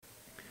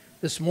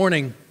This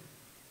morning,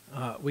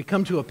 we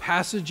come to a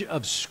passage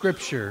of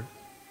Scripture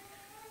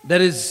that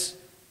is,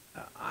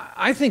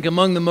 I think,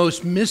 among the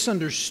most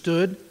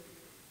misunderstood,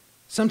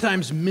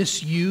 sometimes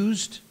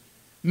misused,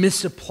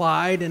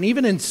 misapplied, and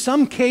even in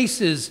some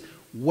cases,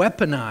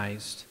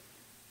 weaponized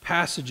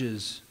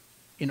passages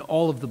in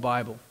all of the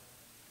Bible.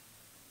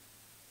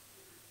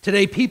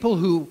 Today, people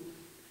who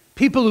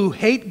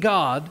hate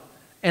God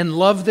and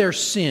love their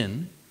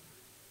sin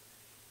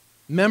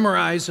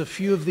memorize a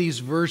few of these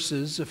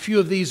verses, a few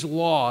of these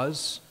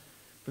laws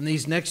from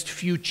these next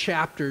few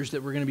chapters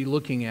that we're going to be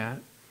looking at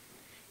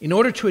in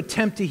order to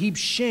attempt to heap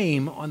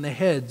shame on the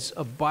heads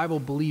of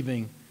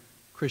Bible-believing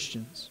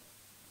Christians.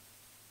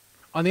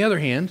 On the other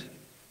hand,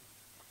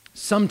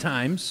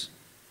 sometimes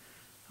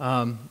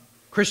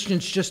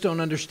Christians just don't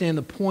understand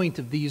the point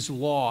of these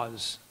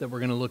laws that we're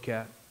going to look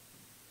at.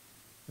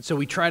 And so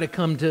we try to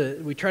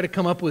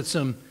come up with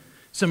some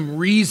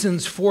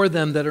reasons for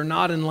them that are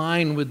not in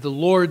line with the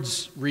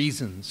Lord's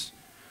reasons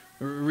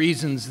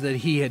that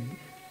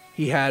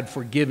He had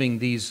for giving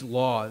these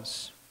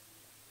laws.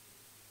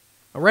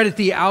 Right at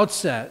the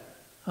outset,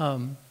 I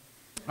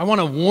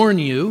want to warn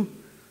you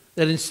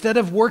that instead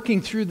of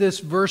working through this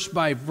verse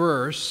by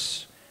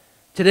verse,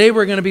 today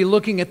we're going to be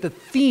looking at the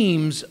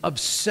themes of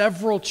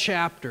several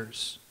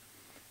chapters.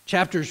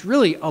 Chapters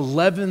really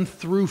 11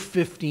 through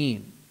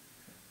 15.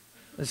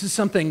 This is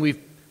something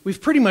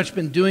we've pretty much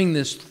been doing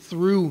this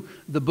through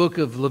the book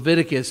of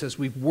Leviticus as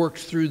we've worked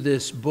through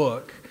this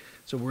book.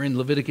 So we're in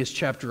Leviticus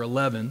chapter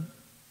 11.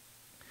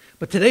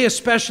 But today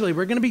especially,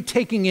 we're going to be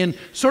taking in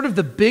sort of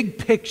the big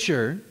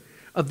picture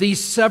of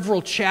these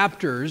several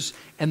chapters,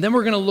 and then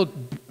we're going to look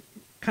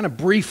kind of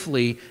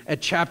briefly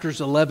at chapters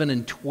 11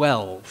 and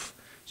 12.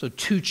 So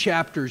two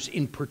chapters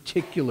in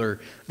particular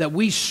that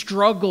we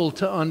struggle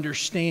to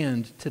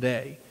understand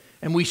today,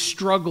 and we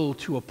struggle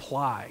to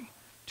apply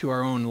to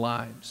our own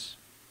lives.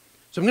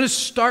 So I'm going to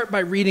start by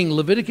reading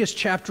Leviticus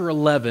chapter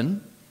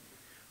 11,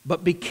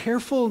 but be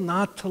careful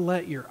not to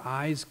let your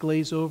eyes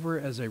glaze over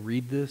as I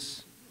read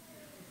this.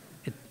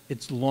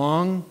 It's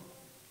long,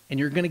 and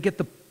you're going to get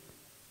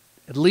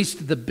at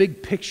least the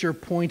big picture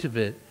point of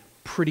it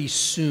pretty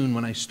soon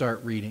when I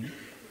start reading.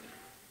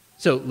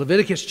 So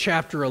Leviticus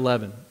chapter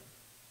 11.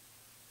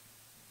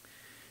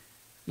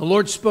 The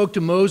Lord spoke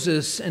to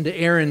Moses and to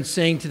Aaron,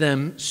 saying to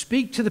them,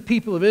 "Speak to the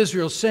people of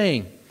Israel,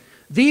 saying,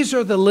 These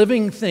are the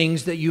living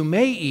things that you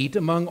may eat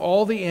among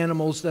all the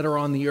animals that are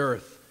on the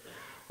earth.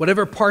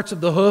 Whatever parts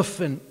the hoof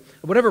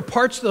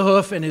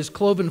and is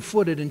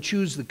cloven-footed and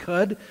chews the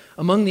cud,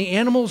 among the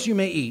animals you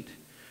may eat.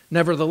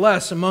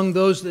 Nevertheless, among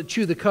those that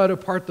chew the cud or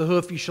part the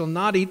hoof, you shall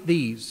not eat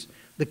these.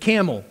 The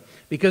camel,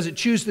 because it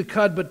chews the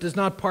cud but does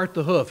not part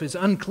the hoof, is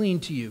unclean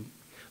to you.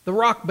 The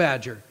rock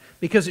badger,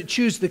 because it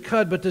chews the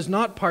cud but does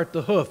not part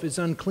the hoof, is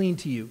unclean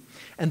to you.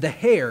 And the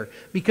hare,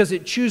 because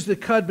it chews the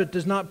cud but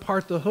does not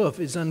part the hoof,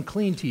 is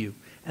unclean to you.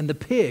 And the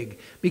pig,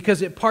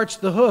 because it parts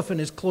the hoof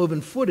and is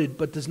cloven-footed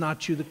but does not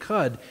chew the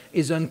cud,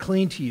 is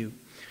unclean to you.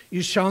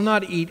 You shall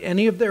not eat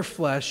any of their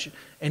flesh,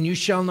 and you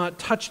shall not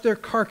touch their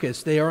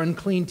carcass. They are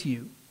unclean to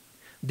you.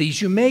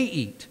 These you may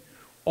eat,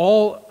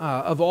 all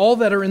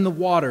that are in the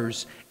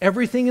waters,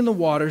 everything in the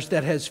waters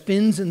that has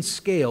fins and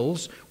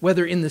scales,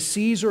 whether in the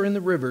seas or in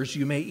the rivers,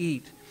 you may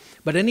eat.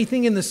 But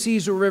anything in the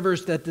seas or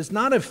rivers that does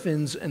not have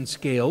fins and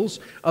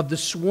scales, of the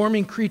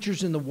swarming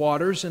creatures in the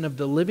waters and of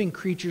the living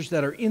creatures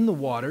that are in the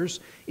waters,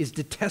 is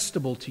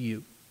detestable to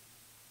you.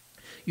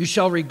 You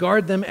shall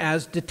regard them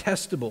as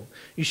detestable.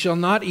 You shall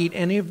not eat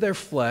any of their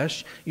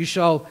flesh. You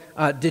shall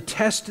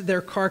detest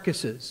their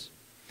carcasses.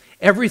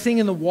 Everything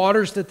in the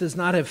waters that does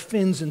not have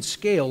fins and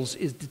scales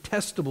is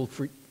detestable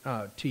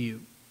to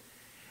you.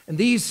 And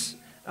these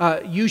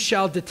you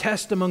shall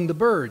detest among the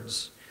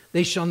birds.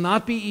 They shall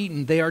not be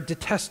eaten. They are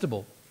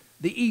detestable.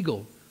 The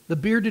eagle, the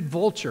bearded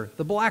vulture,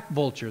 the black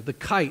vulture, the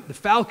kite, the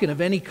falcon of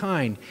any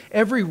kind,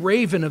 every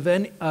raven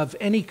of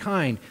any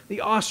kind, the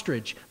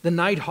ostrich, the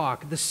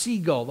nighthawk, the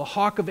seagull, the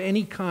hawk of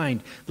any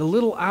kind, the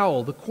little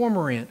owl, the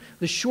cormorant,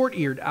 the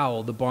short-eared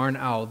owl, the barn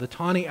owl, the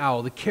tawny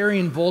owl, the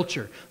carrion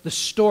vulture, the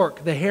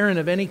stork, the heron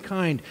of any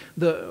kind,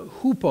 the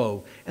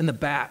hoopoe, and the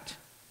bat.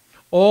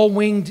 All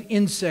winged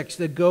insects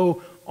that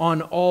go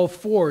on all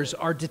fours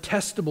are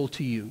detestable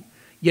to you.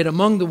 Yet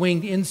among the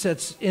winged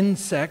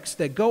insects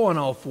that go on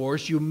all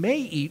fours, you may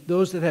eat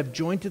those that have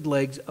jointed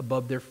legs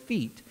above their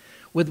feet,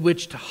 with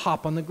which to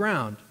hop on the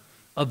ground.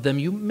 Of them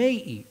you may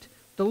eat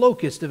the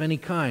locust of any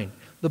kind,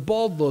 the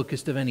bald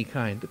locust of any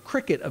kind, the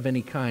cricket of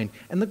any kind,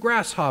 and the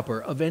grasshopper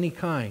of any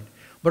kind.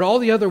 But all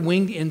the other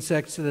winged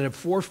insects that have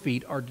 4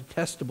 feet are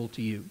detestable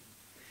to you.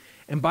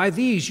 And by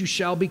these you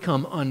shall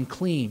become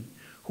unclean.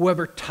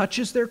 Whoever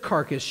touches their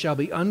carcass shall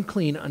be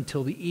unclean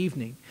until the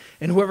evening.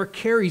 And whoever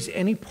carries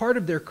any part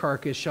of their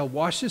carcass shall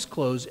wash his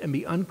clothes and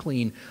be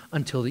unclean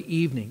until the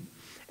evening.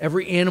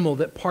 Every animal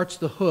that parts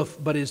the hoof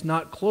but is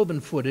not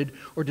cloven-footed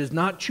or does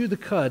not chew the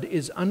cud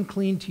is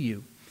unclean to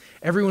you.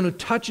 Everyone who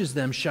touches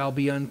them shall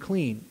be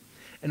unclean.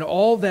 And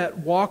all that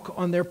walk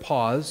on their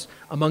paws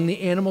among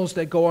the animals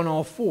that go on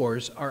all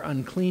fours are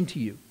unclean to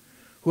you.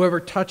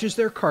 Whoever touches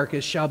their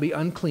carcass shall be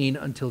unclean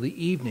until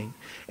the evening.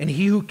 And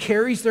he who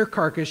carries their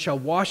carcass shall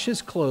wash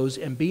his clothes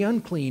and be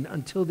unclean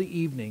until the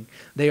evening.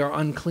 They are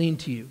unclean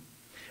to you.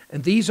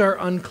 And these are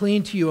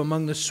unclean to you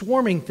among the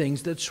swarming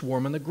things that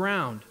swarm on the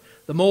ground: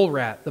 the mole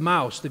rat, the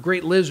mouse, the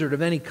great lizard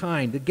of any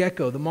kind, the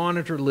gecko, the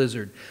monitor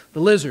lizard,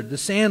 the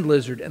sand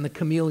lizard, and the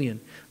chameleon.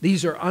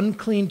 These are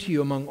unclean to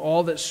you among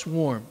all that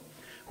swarm.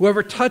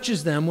 Whoever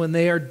touches them when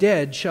they are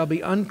dead shall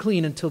be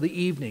unclean until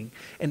the evening.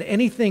 And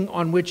anything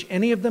on which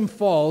any of them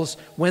falls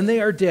when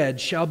they are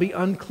dead shall be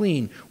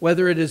unclean,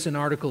 whether it is an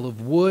article of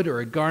wood or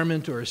a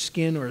garment or a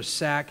skin or a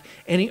sack,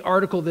 any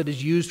article that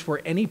is used for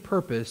any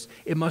purpose.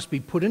 It must be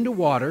put into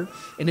water,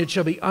 and it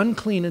shall be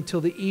unclean until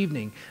the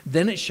evening.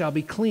 Then it shall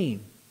be clean.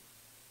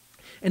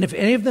 And if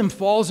any of them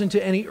falls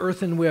into any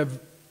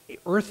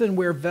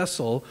earthenware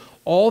vessel,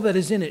 all that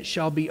is in it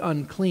shall be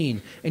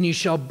unclean, and you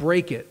shall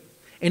break it.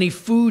 Any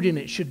food in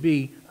it should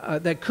be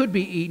that could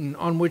be eaten,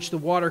 on which the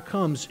water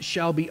comes,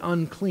 shall be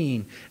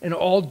unclean, and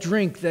all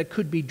drink that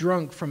could be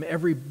drunk from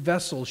every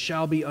vessel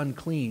shall be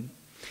unclean.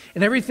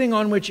 And everything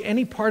on which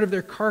any part of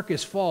their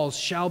carcass falls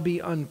shall be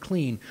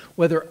unclean,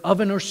 whether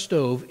oven or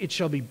stove, it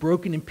shall be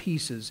broken in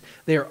pieces.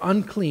 They are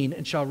unclean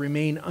and shall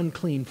remain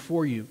unclean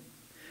for you.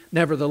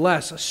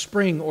 Nevertheless, a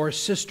spring or a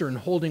cistern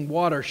holding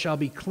water shall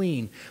be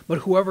clean, but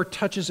whoever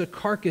touches a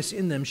carcass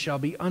in them shall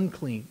be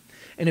unclean.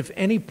 And if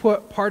any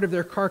part of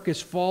their carcass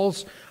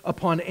falls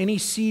upon any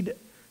seed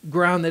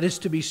ground that is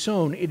to be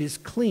sown, it is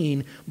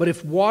clean. But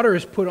if water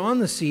is put on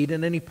the seed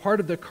and any part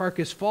of the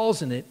carcass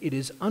falls in it, it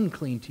is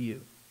unclean to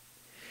you.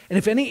 And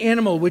if any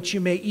animal which you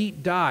may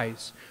eat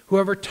dies,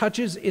 whoever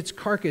touches its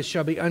carcass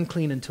shall be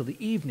unclean until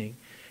the evening.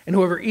 And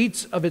whoever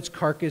eats of its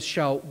carcass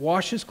shall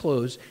wash his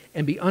clothes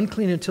and be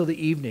unclean until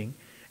the evening.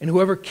 And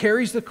whoever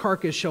carries the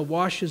carcass shall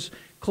wash his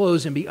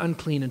clothes and be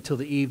unclean until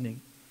the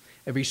evening.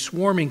 Every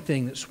swarming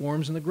thing that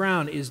swarms on the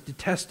ground is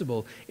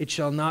detestable. It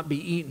shall not be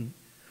eaten.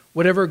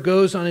 Whatever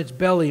goes on its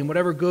belly and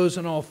whatever goes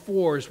on all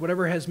fours,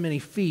 whatever has many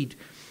feet,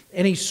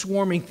 any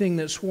swarming thing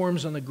that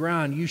swarms on the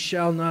ground, you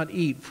shall not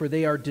eat, for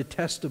they are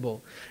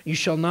detestable. You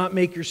shall not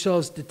make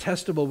yourselves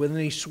detestable with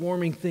any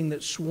swarming thing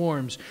that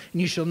swarms,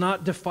 and you shall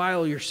not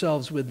defile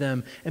yourselves with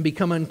them and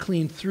become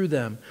unclean through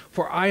them.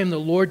 For I am the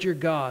Lord your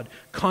God.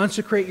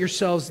 Consecrate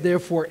yourselves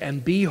therefore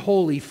and be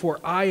holy, for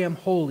I am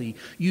holy.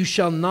 You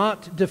shall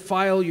not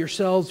defile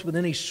yourselves with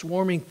any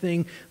swarming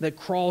thing that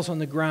crawls on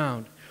the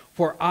ground.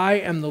 For I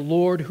am the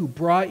Lord who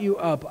brought you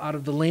up out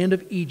of the land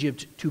of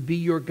Egypt to be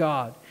your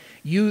God.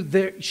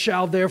 You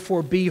shall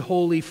therefore be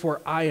holy, for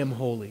I am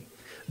holy.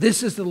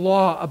 This is the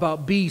law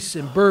about beasts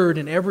and bird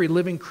and every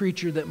living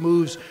creature that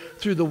moves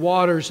through the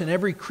waters and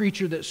every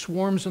creature that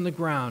swarms on the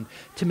ground,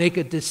 to make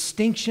a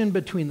distinction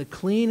between the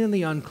clean and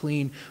the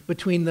unclean,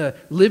 between the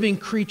living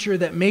creature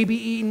that may be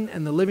eaten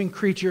and the living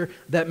creature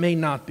that may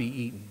not be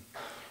eaten.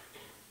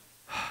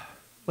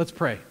 Let's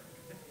pray.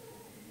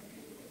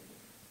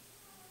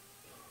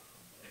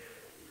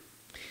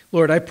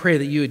 Lord, I pray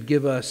that you would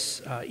give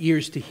us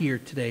ears to hear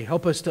today.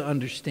 Help us to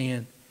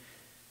understand.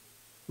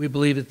 We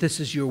believe that this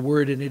is your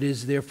word, and it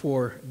is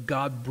therefore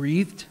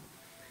God-breathed.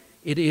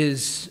 It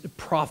is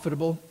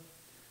profitable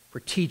for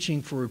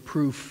teaching, for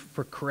reproof,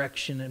 for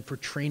correction, and for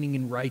training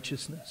in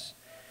righteousness.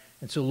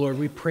 And so, Lord,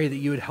 we pray that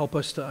you would help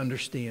us to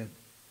understand,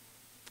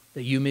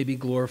 that you may be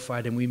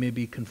glorified and we may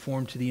be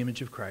conformed to the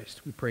image of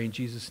Christ. We pray in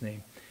Jesus'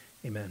 name.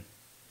 Amen.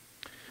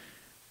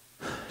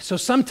 So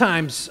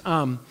sometimes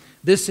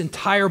this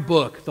entire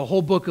book, the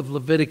whole book of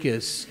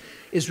Leviticus,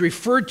 is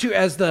referred to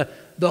as the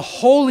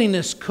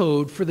holiness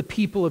code for the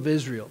people of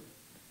Israel.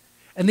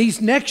 And these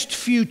next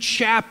few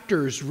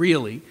chapters,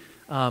 really,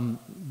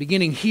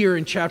 beginning here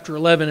in chapter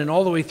 11 and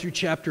all the way through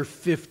chapter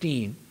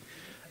 15,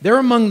 they're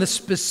among the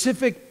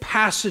specific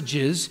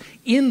passages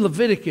in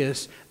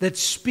Leviticus that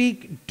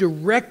speak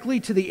directly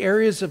to the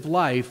areas of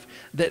life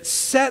that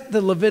set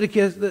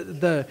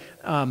the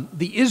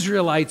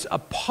Israelites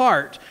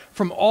apart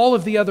from all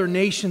of the other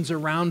nations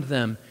around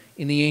them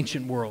in the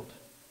ancient world.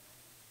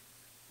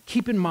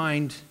 Keep in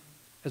mind,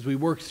 as we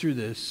work through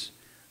this,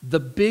 the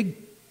big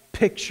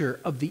picture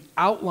of the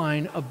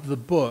outline of the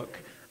book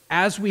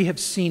as we have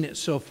seen it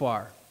so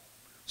far.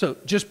 So,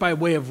 just by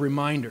way of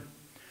reminder,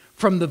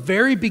 from the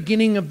very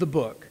beginning of the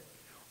book,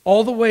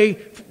 all the way,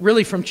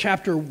 really from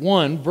chapter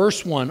 1,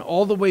 verse 1,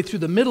 all the way through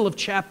the middle of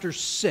chapter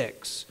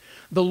 6,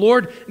 the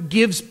Lord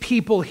gives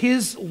people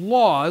his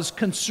laws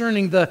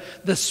concerning the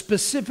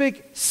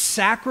specific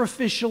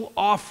sacrificial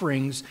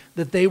offerings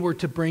that they were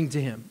to bring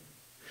to him.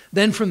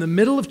 Then from the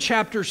middle of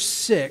chapter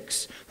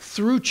 6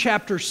 through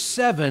chapter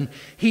 7,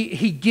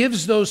 he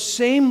gives those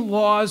same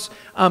laws,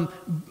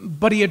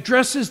 but he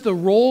addresses the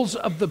roles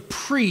of the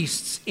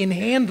priests in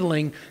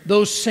handling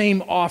those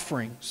same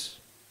offerings.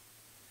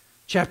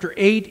 Chapter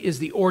 8 is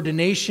the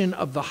ordination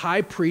of the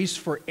high priest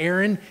for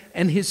Aaron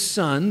and his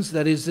sons,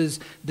 that is, his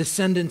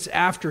descendants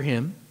after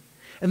him.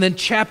 And then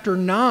chapter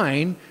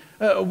 9,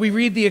 we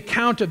read the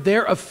account of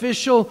their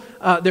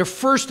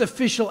first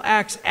official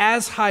acts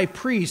as high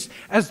priests,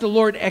 as the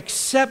Lord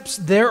accepts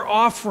their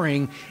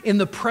offering in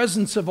the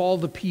presence of all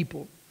the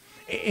people.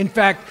 In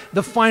fact,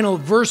 the final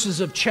verses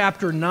of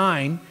chapter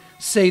 9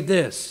 say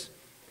this: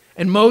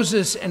 "And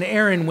Moses and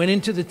Aaron went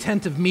into the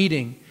tent of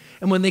meeting,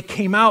 and when they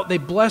came out, they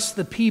blessed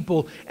the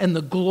people, and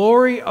the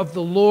glory of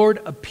the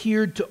Lord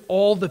appeared to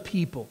all the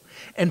people.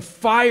 And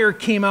fire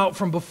came out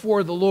from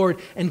before the Lord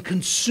and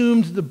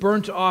consumed the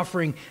burnt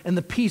offering and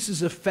the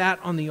pieces of fat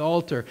on the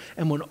altar.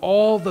 And when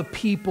all the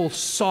people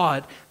saw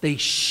it, they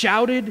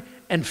shouted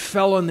and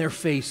fell on their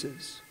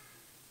faces."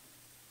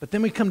 But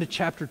then we come to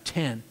chapter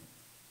 10.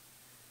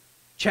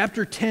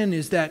 Chapter 10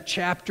 is that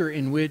chapter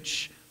in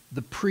which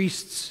the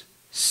priests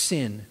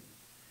sin,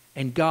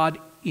 and God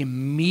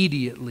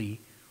immediately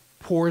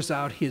pours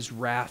out his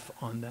wrath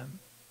on them.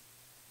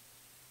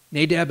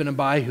 Nadab and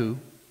Abihu,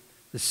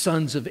 the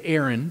sons of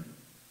Aaron,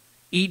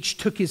 each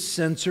took his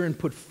censer and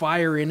put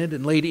fire in it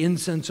and laid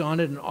incense on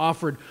it and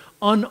offered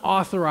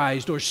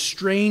unauthorized or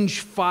strange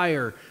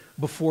fire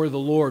before the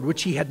Lord,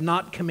 which he had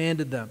not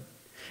commanded them.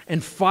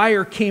 And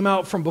fire came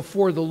out from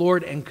before the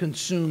Lord and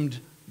consumed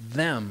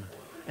them,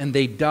 and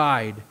they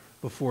died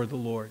before the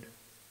Lord.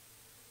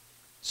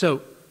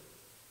 So,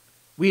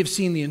 we have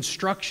seen the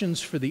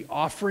instructions for the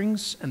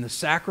offerings and the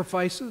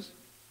sacrifices.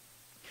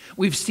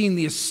 We've seen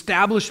the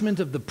establishment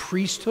of the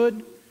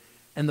priesthood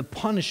and the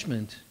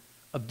punishment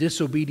of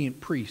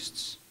disobedient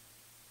priests.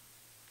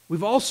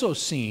 We've also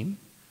seen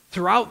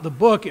throughout the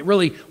book,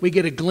 we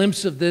get a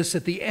glimpse of this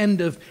at the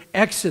end of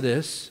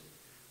Exodus,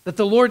 that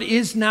the Lord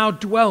is now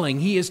dwelling.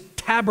 He is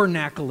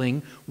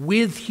tabernacling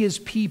with his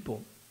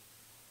people.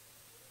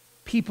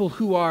 People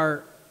who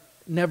are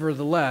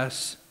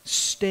nevertheless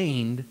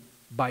stained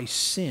by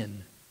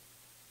sin.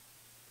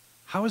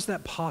 How is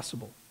that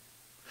possible?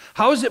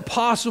 How is it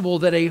possible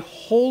that a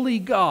holy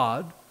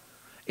God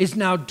is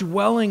now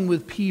dwelling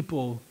with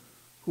people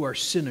who are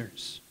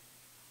sinners?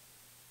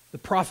 The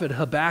prophet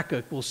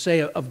Habakkuk will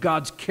say of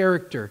God's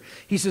character,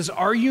 he says,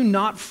 "Are you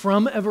not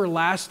from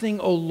everlasting,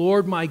 O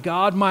Lord my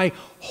God, my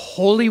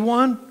Holy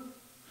One?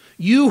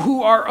 You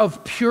who are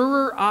of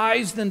purer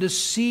eyes than to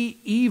see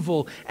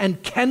evil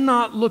and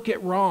cannot look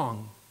at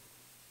wrong."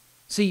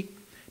 See,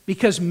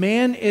 because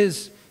man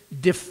is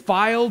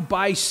defiled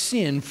by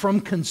sin from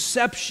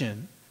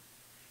conception,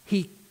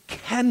 he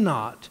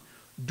cannot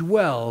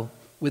dwell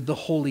with the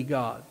holy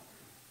God.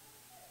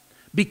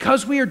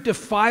 Because we are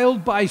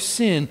defiled by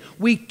sin,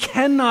 we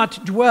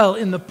cannot dwell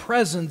in the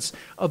presence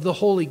of the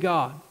holy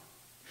God.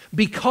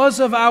 Because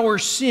of our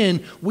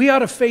sin, we ought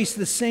to face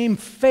the same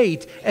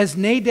fate as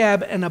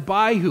Nadab and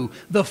Abihu.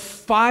 The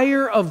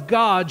fire of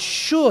God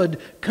should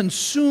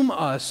consume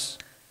us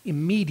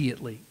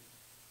immediately.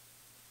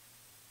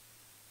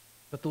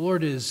 But the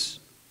Lord is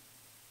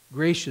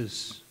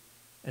gracious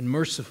and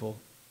merciful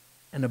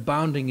and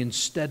abounding in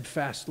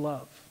steadfast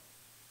love.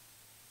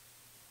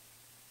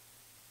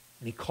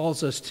 And he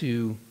calls us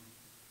to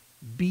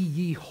be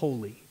ye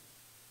holy.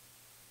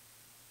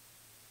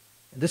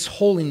 And this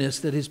holiness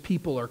that his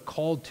people are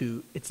called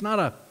to, it's not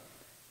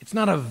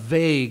a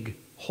vague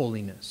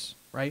holiness,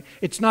 right?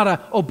 It's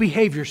not oh,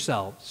 behave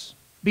yourselves,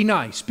 be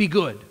nice, be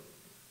good.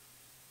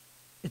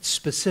 It's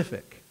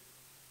specific.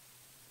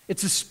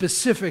 It's a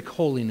specific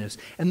holiness.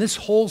 And this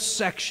whole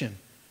section,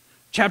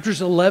 chapters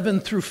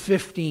 11 through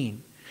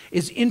 15,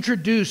 is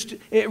introduced,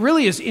 it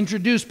really is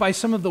introduced by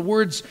some of the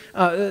words,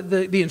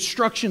 the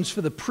instructions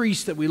for the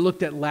priests that we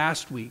looked at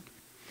last week.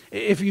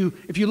 If you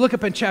look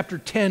up in chapter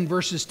 10,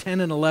 verses 10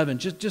 and 11,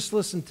 just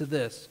listen to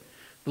this.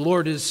 The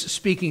Lord is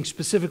speaking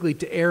specifically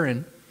to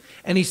Aaron,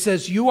 and he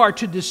says, "You are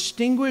to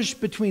distinguish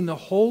between the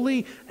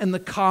holy and the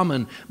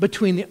common,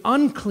 between the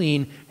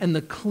unclean and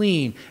the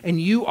clean, and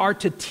you are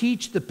to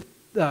teach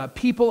the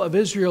people of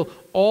Israel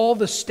all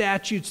the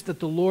statutes that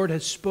the Lord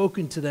has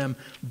spoken to them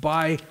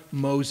by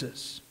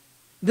Moses."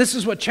 This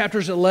is what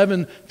chapters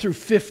 11 through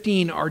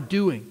 15 are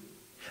doing.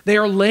 They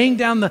are laying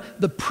down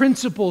the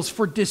principles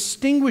for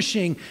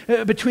distinguishing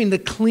between the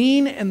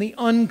clean and the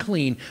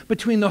unclean,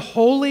 between the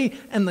holy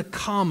and the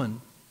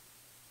common.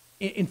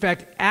 In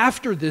fact,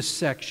 after this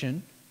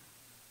section,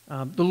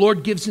 the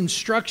Lord gives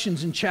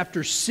instructions in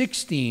chapter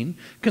 16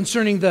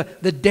 concerning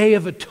the Day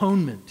of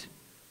Atonement.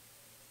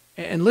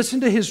 And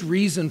listen to his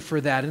reason for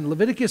that. In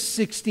Leviticus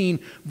 16,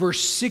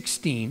 verse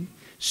 16,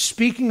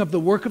 speaking of the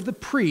work of the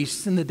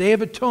priests in the Day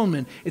of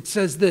Atonement, it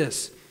says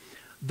this: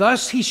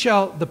 "Thus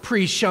the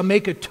priest shall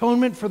make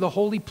atonement for the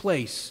holy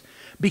place,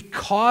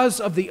 because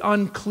of the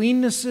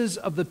uncleannesses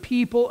of the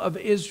people of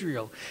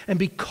Israel, and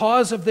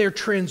because of their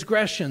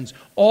transgressions,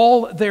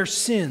 all their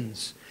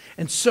sins.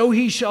 And so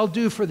he shall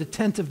do for the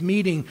tent of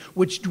meeting,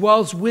 which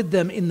dwells with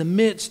them in the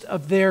midst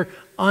of their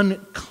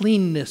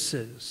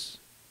uncleannesses."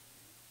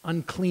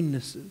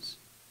 Uncleannesses.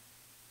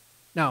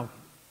 Now,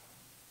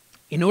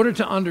 in order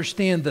to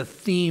understand the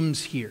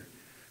themes here,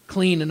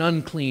 clean and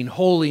unclean,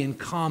 holy and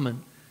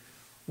common,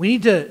 we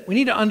need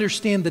to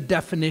understand the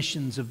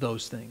definitions of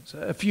those things,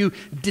 a few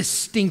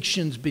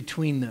distinctions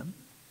between them,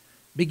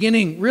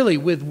 beginning really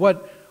with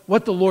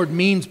what the Lord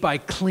means by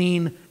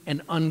clean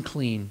and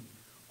unclean,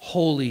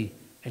 holy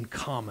and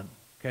common.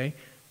 Okay?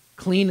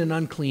 Clean and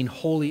unclean,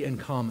 holy and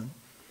common.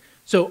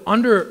 So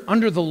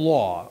under the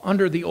law,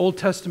 under the Old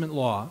Testament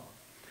law,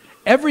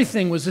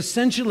 everything was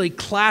essentially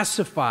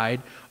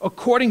classified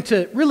according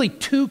to really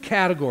two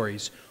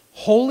categories,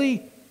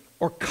 holy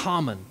or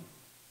common.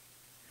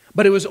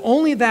 But it was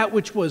only that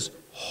which was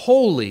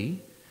holy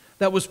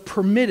that was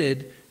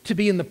permitted to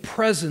be in the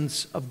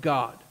presence of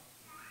God.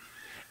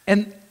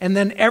 And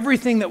then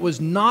everything that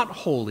was not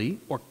holy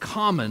or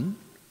common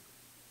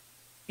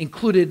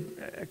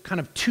included kind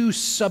of two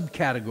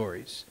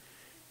subcategories,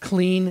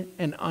 clean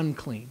and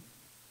unclean.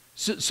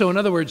 So in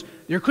other words,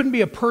 there couldn't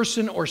be a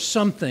person or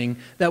something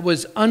that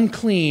was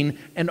unclean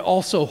and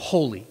also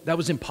holy. That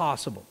was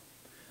impossible.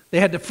 They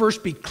had to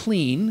first be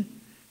clean,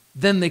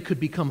 then they could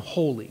become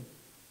holy.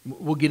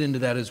 We'll get into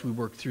that as we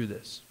work through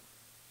this.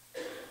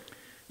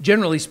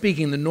 Generally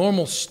speaking, the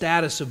normal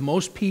status of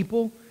most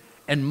people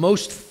and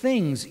most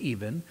things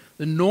even,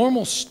 the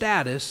normal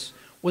status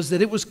was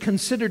that it was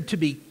considered to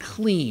be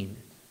clean.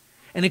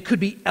 And it could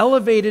be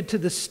elevated to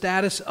the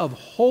status of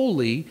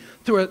holy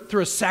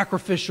through a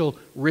sacrificial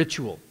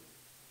ritual.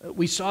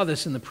 We saw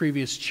this in the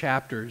previous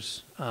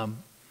chapters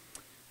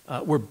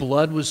where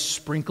blood was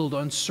sprinkled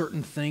on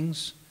certain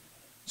things.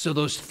 So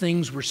those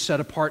things were set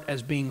apart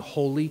as being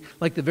holy,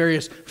 like the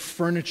various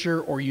furniture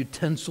or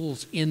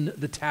utensils in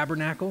the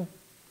tabernacle.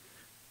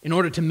 In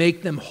order to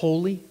make them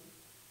holy,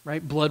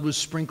 right, blood was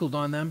sprinkled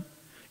on them.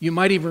 You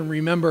might even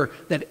remember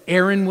that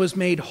Aaron was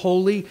made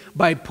holy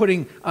by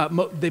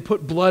they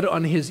put blood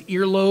on his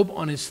earlobe,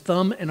 on his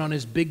thumb, and on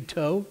his big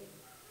toe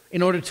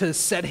in order to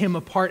set him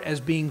apart as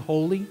being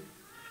holy.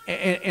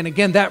 And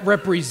again, that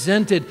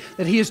represented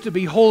that he is to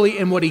be holy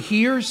in what he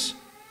hears,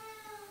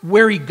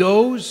 where he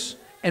goes,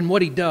 and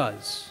what he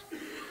does.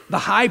 The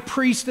high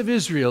priest of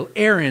Israel,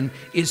 Aaron,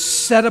 is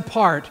set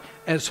apart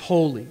as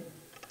holy.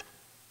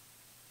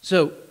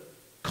 So,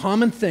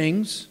 common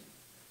things,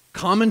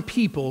 common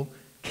people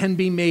can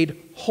be made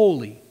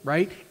holy,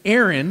 right?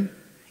 Aaron,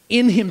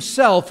 in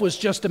himself, was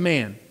just a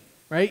man,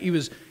 right? He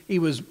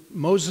was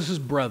Moses'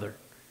 brother.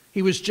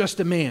 He was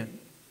just a man.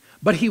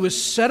 But he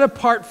was set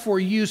apart for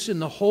use in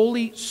the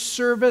holy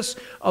service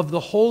of the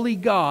holy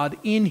God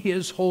in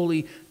his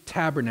holy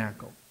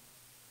tabernacle.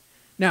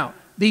 Now,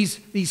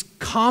 these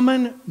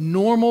common,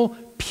 normal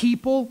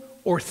people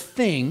or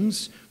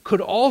things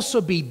could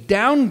also be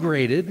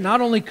downgraded.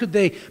 Not only could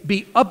they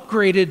be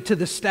upgraded to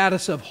the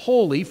status of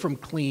holy from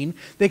clean,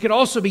 they could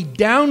also be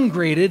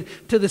downgraded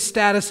to the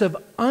status of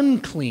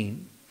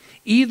unclean,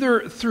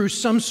 either through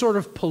some sort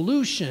of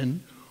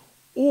pollution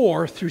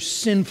or through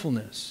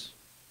sinfulness.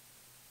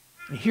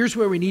 And here's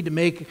where we need to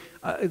make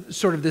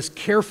sort of this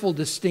careful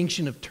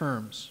distinction of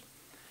terms.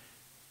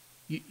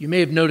 You may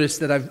have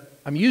noticed that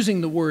I'm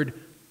using the word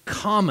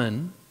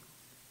common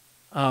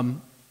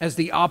as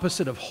the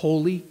opposite of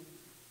holy,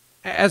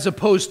 as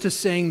opposed to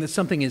saying that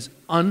something is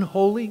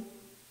unholy.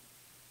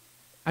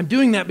 I'm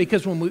doing that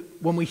because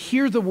when we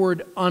hear the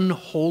word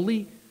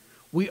unholy,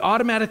 we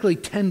automatically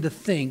tend to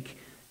think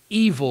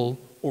evil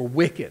or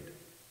wicked.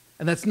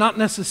 And that's not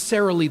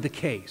necessarily the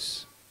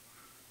case.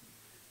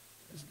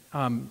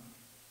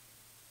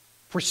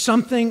 For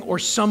something or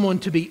someone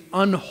to be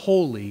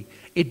unholy,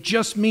 it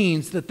just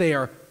means that they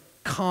are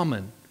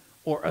common,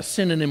 or a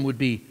synonym would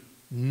be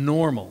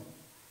normal,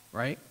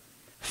 right?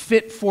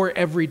 Fit for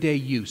everyday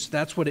use.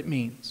 That's what it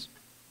means.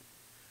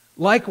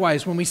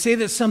 Likewise, when we say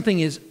that something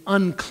is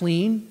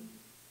unclean,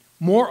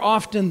 more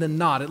often than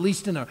not, at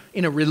least in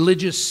a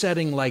religious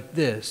setting like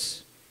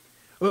this,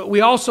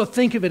 we also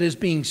think of it as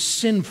being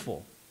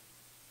sinful.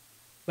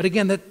 But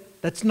again,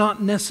 that's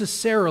not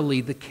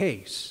necessarily the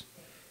case.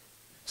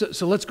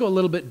 So let's go a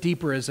little bit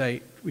deeper as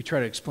we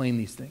try to explain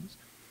these things.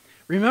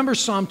 Remember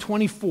Psalm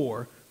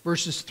 24,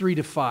 verses 3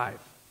 to 5.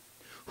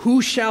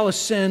 Who shall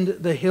ascend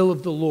the hill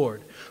of the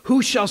Lord?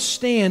 Who shall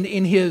stand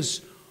in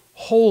his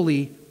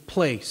holy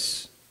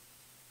place?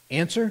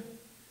 Answer,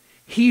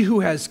 he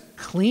who has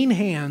clean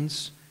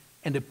hands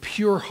and a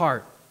pure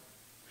heart,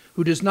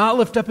 who does not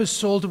lift up his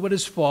soul to what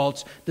is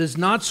false, does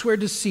not swear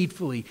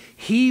deceitfully,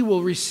 he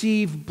will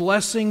receive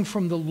blessing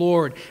from the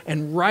Lord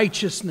and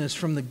righteousness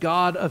from the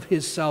God of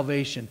his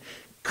salvation.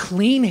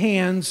 Clean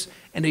hands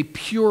and a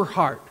pure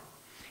heart.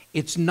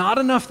 It's not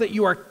enough that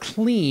you are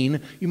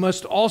clean, you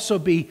must also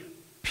be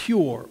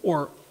pure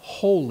or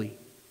holy.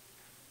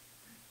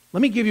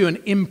 Let me give you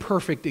an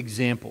imperfect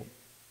example.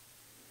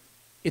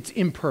 It's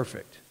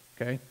imperfect,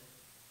 okay?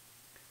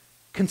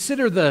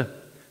 Consider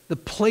the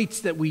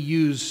plates that we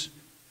use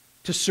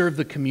to serve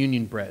the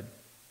communion bread.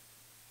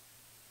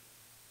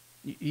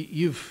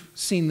 You've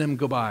seen them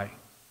go by,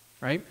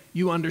 right?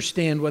 You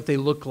understand what they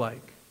look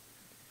like.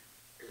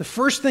 The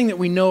first thing that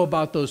we know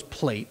about those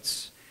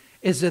plates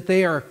is that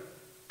they are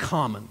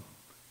common.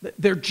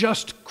 They're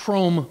just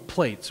chrome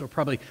plates, or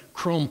probably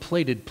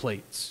chrome-plated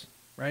plates,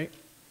 right?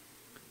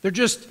 They're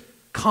just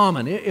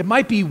common. It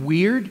might be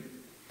weird,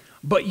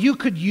 but you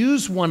could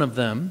use one of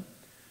them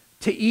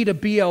to eat a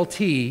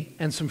BLT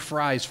and some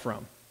fries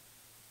from.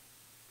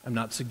 I'm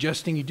not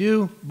suggesting you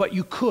do, but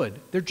you could.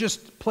 They're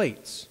just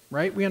plates,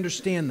 right? We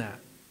understand that.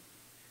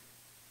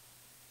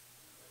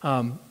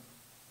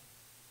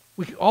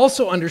 We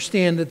also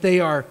understand that they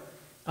are,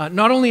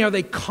 not only are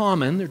they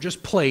common, they're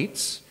just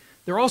plates,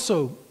 they're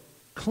also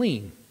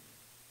clean.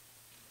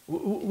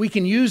 We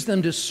can use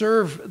them to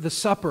serve the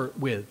supper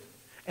with,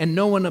 and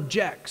no one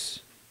objects.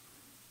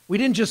 We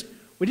didn't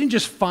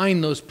just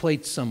find those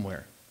plates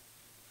somewhere.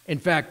 In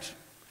fact,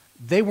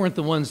 they weren't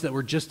the ones that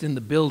were just in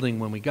the building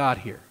when we got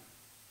here.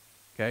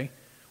 Okay?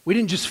 We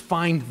didn't just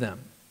find them.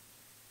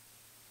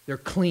 They're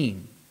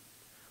clean.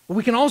 But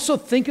we can also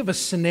think of a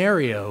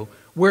scenario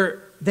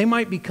where they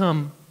might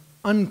become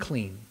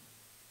unclean.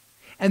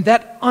 And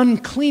that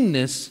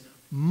uncleanness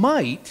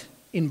might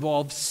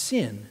involve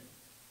sin,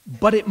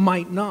 but it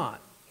might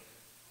not.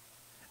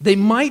 They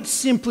might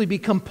simply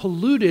become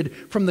polluted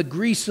from the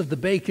grease of the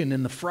bacon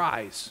and the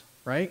fries,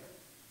 right?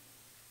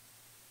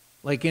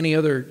 Like any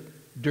other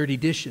dirty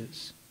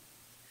dishes.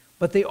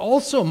 But they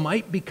also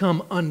might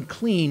become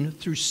unclean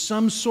through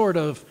some sort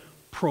of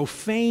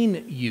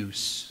profane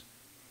use.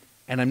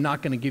 And I'm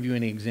not going to give you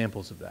any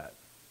examples of that.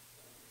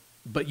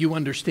 But you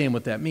understand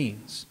what that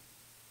means.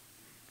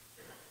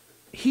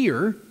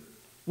 Here,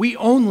 we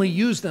only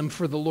use them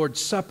for the Lord's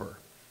Supper.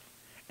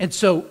 And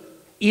so,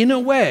 in a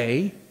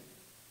way,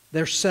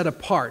 they're set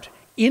apart.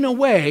 In a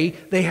way,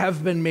 they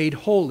have been made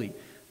holy.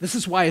 This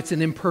is why it's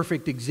an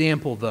imperfect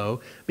example,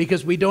 though,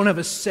 because we don't have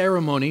a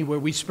ceremony where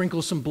we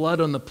sprinkle some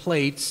blood on the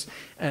plates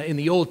in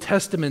the Old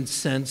Testament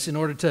sense in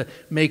order to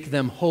make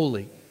them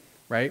holy,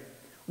 right?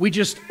 We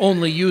just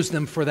only use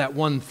them for that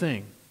one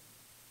thing.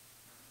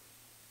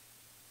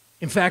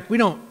 In fact, we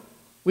don't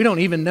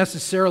even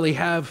necessarily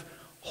have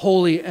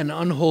holy and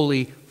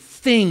unholy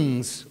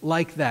things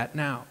like that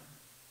now.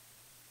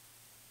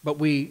 But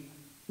we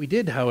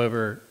did,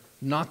 however,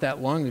 not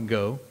that long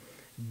ago,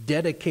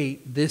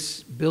 dedicate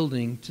this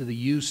building to the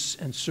use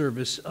and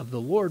service of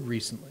the Lord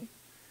recently,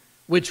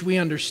 which we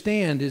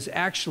understand is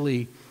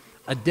actually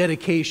a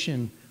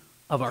dedication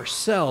of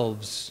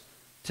ourselves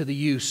to the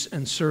use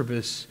and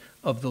service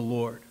of the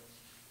Lord.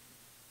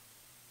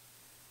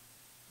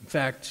 In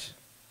fact,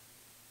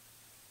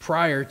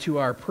 prior to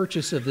our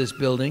purchase of this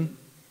building,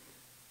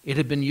 it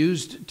had been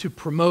used to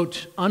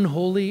promote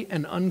unholy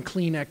and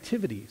unclean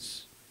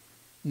activities.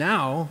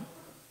 Now,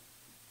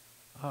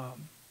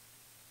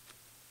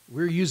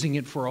 we're using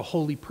it for a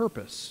holy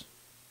purpose,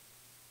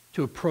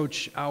 to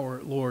approach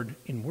our Lord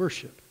in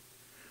worship.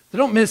 So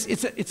don't miss,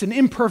 it's an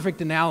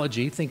imperfect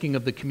analogy, thinking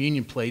of the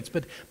communion plates,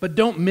 but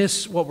don't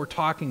miss what we're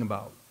talking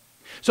about.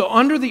 So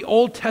under the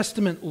Old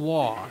Testament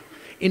law,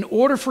 in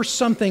order for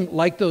something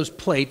like those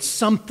plates,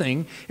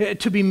 something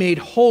to be made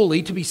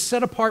holy, to be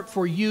set apart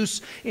for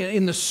use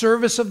in the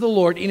service of the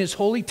Lord in his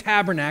holy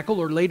tabernacle,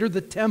 or later the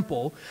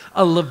temple,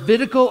 a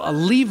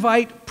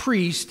Levite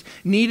priest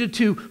needed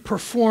to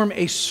perform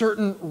a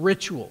certain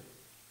ritual.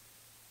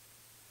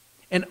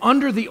 And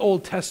under the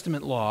Old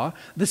Testament law,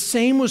 the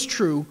same was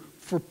true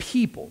for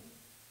people.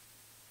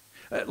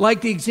 Like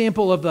the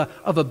example of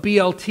a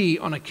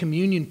BLT on a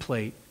communion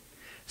plate,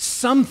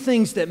 some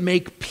things that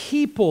make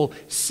people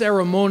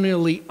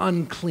ceremonially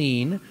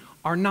unclean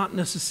are not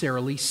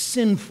necessarily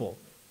sinful.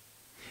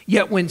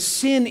 Yet when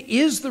sin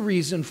is the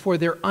reason for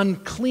their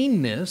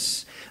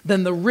uncleanness,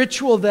 then the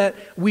ritual that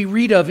we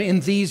read of in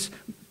these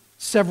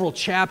several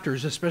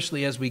chapters,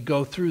 especially as we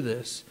go through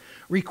this,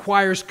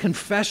 requires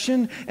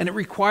confession, and it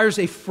requires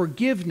a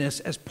forgiveness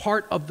as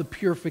part of the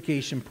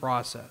purification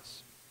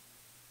process.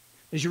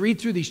 As you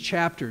read through these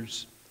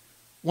chapters,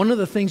 one of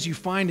the things you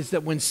find is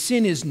that when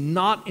sin is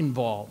not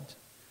involved,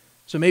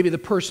 so maybe the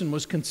person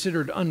was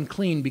considered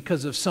unclean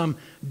because of some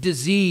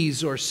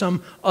disease or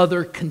some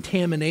other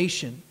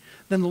contamination,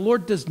 then the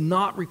Lord does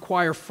not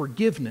require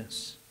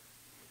forgiveness.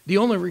 The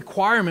only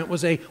requirement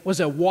was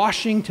a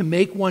washing to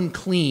make one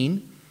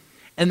clean,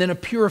 and then a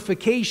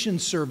purification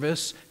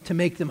service to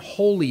make them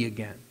holy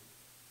again.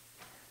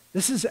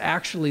 This is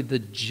actually the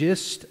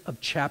gist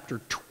of chapter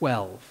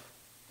 12.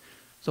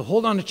 So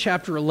hold on to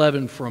chapter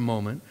 11 for a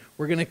moment.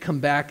 We're going to come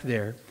back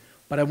there,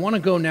 but I want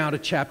to go now to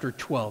chapter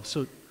 12.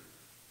 So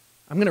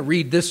I'm going to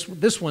read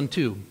this one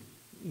too.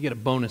 You get a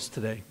bonus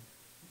today.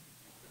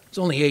 It's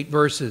only 8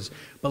 verses,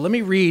 but let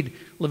me read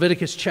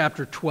Leviticus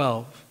chapter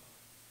 12.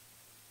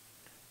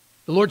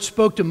 The Lord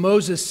spoke to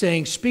Moses,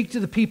 saying, "Speak to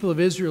the people of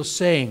Israel,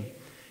 saying,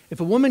 if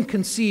a woman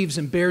conceives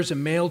and bears a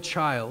male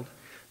child,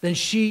 then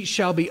she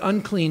shall be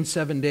unclean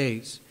 7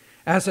 days.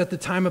 As at the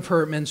time of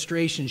her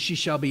menstruation, she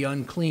shall be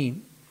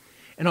unclean.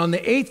 And on the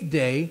 8th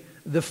day,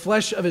 the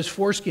flesh of his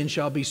foreskin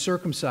shall be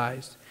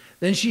circumcised.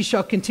 Then she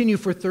shall continue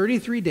for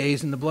 33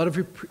 days in the blood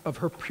of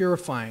her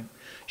purifying.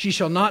 She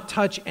shall not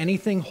touch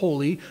anything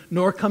holy,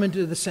 nor come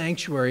into the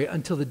sanctuary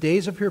until the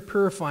days of her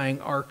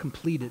purifying are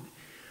completed.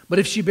 But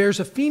if she bears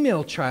a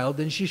female child,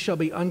 then she shall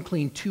be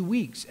unclean 2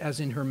 weeks, as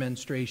in her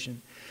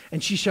menstruation.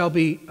 And she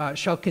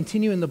shall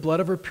continue in the blood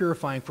of her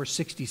purifying for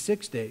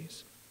 66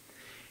 days.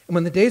 And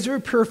when the days of her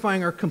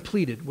purifying are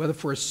completed, whether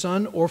for a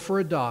son or for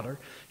a daughter,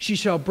 she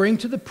shall bring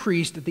to the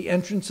priest at the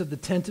entrance of the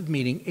tent of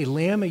meeting a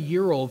lamb a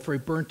year old for a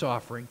burnt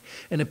offering,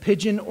 and a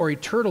pigeon or a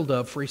turtle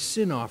dove for a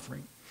sin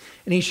offering.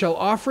 And he shall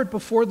offer it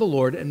before the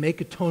Lord and make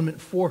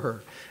atonement for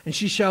her. And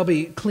she shall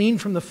be clean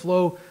from the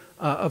flow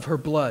of her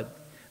blood.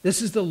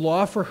 This is the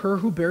law for her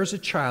who bears a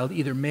child,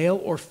 either male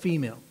or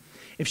female.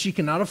 If she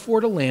cannot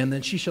afford a lamb,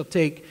 then she shall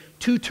take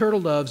 2 turtle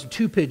doves and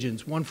 2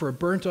 pigeons, one for a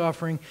burnt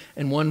offering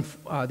and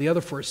the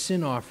other for a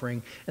sin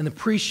offering, and the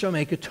priest shall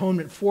make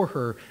atonement for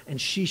her, and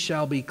she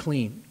shall be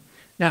clean.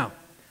 Now,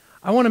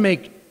 I want to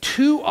make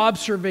 2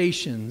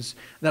 observations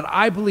that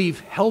I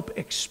believe help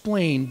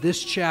explain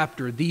this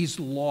chapter, these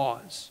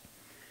laws.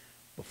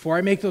 Before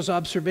I make those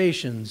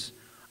observations,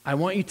 I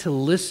want you to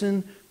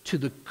listen to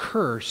the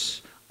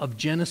curse of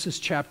Genesis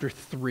chapter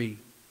 3.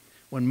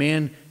 When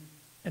man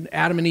and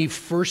Adam and Eve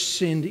first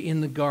sinned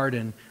in the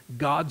garden,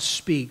 God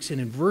speaks.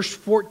 And in verse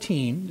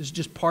 14, this is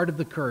just part of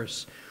the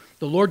curse,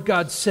 the Lord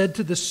God said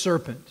to the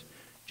serpent,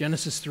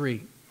 Genesis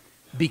 3,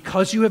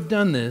 because you have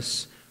done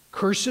this,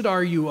 cursed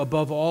are you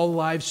above all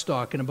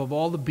livestock and above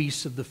all the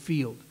beasts of the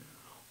field.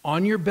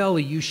 On your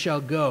belly you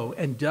shall go,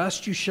 and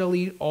dust you shall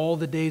eat all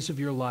the days of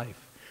your life.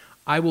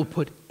 I will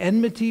put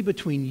enmity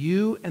between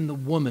you and the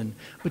woman,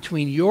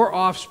 between your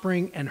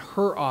offspring and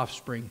her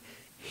offspring.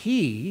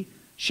 He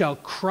shall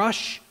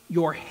crush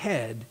your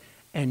head,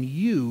 and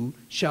you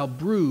shall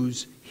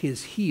bruise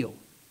his heel.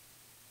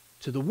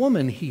 To the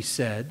woman he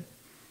said,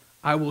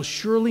 I will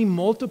surely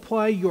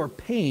multiply your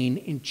pain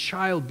in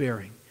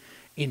childbearing.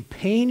 In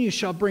pain you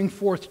shall bring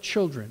forth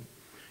children.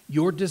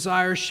 Your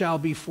desire shall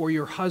be for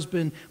your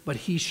husband, but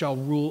he shall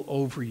rule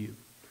over you.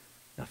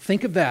 Now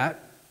think of that.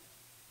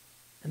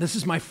 And this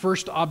is my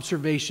first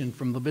observation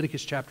from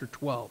Leviticus chapter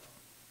 12.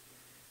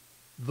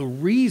 The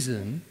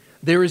reason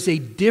there is a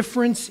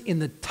difference in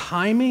the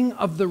timing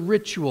of the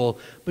ritual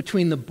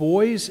between the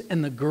boys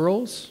and the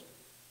girls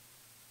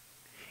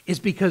is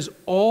because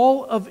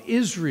all of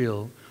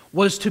Israel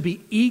was to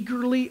be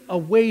eagerly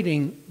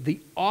awaiting the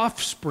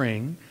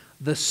offspring,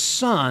 the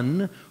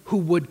son who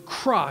would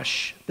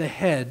crush the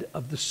head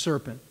of the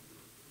serpent.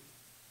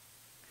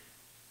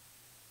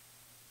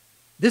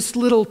 This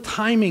little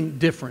timing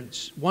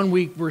difference, 1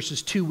 week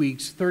versus 2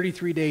 weeks,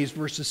 33 days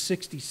versus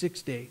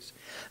 66 days,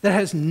 that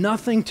has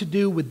nothing to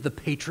do with the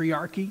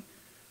patriarchy,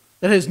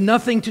 that has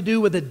nothing to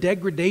do with the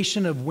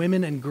degradation of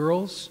women and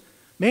girls.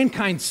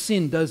 Mankind's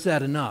sin does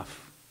that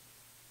enough.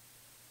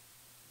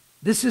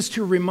 This is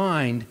to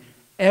remind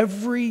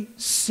every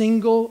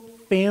single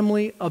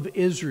family of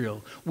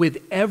Israel,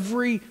 with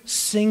every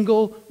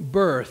single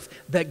birth,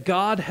 that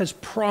God has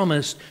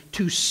promised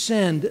to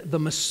send the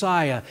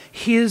Messiah,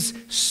 his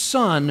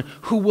son,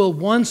 who will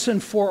once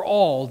and for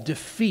all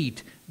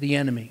defeat the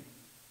enemy.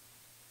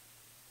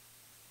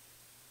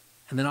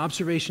 And then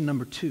observation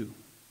number 2.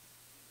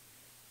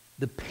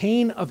 The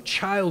pain of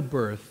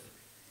childbirth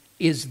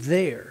is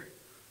there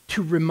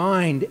to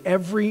remind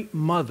every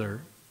mother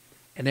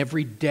and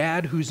every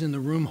dad who's in the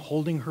room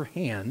holding her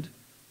hand.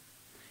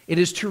 It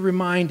is to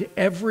remind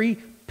every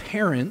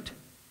parent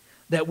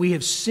that we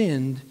have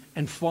sinned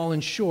and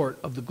fallen short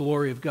of the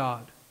glory of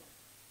God.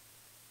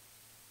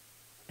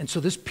 And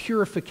so this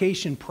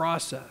purification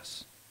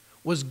process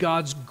was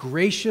God's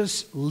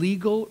gracious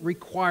legal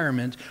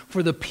requirement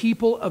for the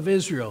people of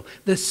Israel.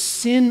 The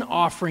sin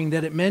offering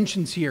that it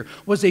mentions here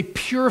was a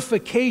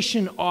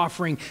purification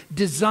offering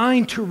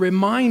designed to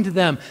remind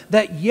them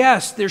that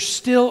yes, they're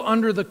still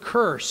under the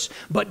curse,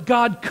 but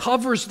God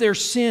covers their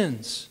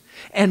sins.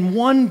 And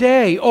one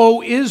day,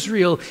 O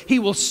Israel, he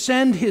will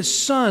send his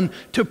son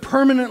to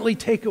permanently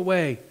take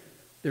away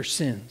their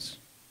sins.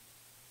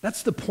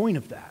 That's the point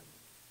of that.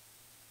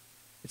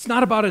 It's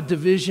not about a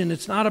division.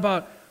 It's not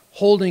about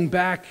holding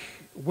back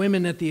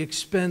women at the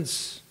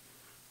expense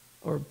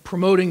or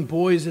promoting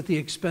boys at the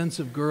expense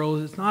of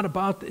girls. It's not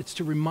about that. It's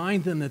to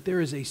remind them that there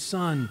is a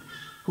son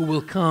who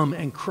will come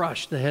and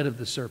crush the head of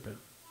the serpent.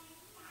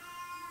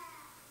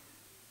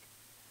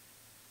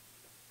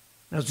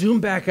 Now zoom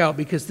back out,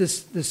 because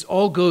this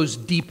all goes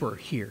deeper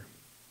here.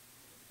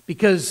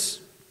 Because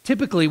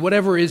typically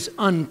whatever is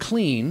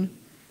unclean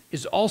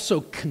is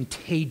also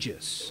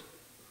contagious.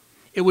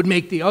 It would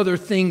make the other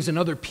things and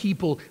other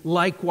people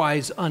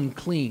likewise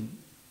unclean.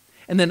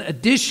 And then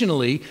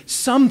additionally,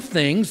 some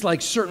things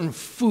like certain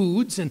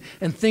foods and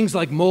things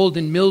like mold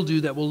and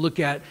mildew that we'll look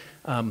at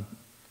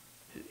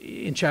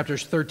in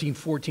chapters 13,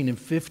 14, and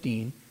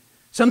 15,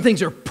 some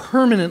things are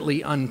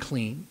permanently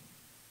unclean.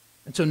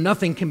 And so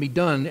nothing can be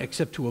done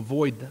except to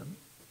avoid them.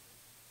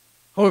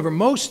 However,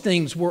 most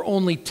things were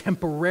only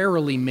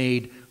temporarily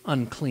made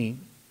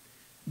unclean.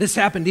 This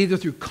happened either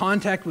through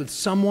contact with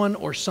someone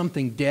or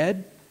something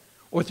dead,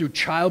 or through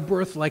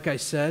childbirth, like I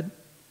said,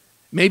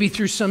 maybe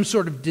through some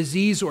sort of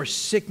disease or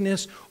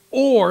sickness,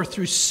 or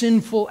through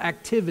sinful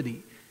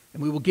activity.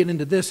 And we will get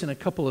into this in a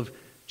couple of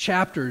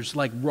chapters,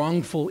 like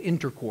wrongful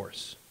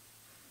intercourse.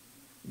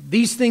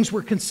 These things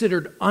were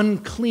considered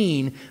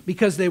unclean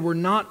because they were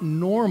not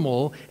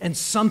normal and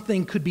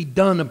something could be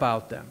done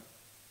about them.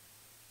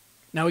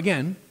 Now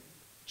again,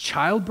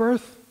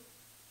 childbirth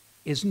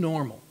is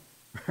normal,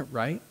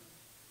 right?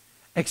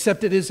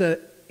 Except it is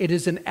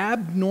an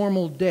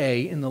abnormal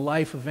day in the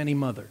life of any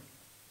mother.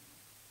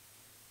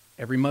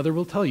 Every mother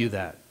will tell you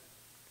that.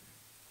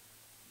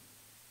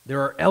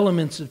 There are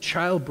elements of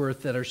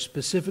childbirth that are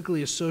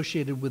specifically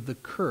associated with the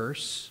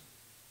curse.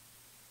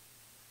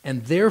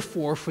 And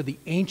therefore, for the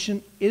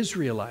ancient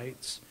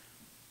Israelites,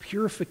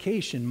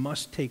 purification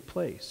must take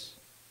place.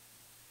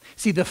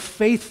 See, the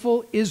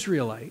faithful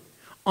Israelite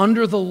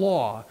under the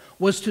law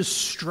was to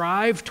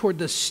strive toward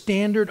the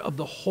standard of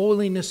the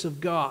holiness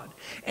of God.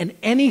 And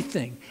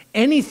anything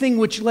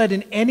which led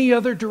in any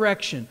other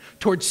direction,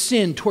 toward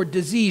sin, toward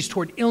disease,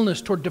 toward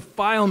illness, toward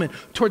defilement,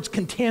 towards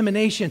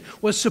contamination,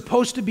 was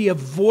supposed to be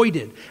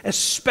avoided,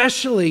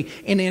 especially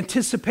in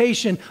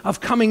anticipation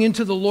of coming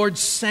into the Lord's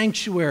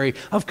sanctuary,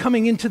 of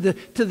coming into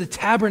the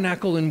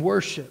tabernacle in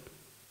worship.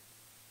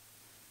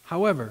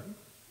 However,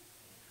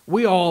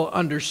 we all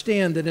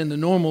understand that in the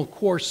normal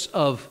course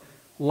of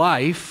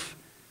life,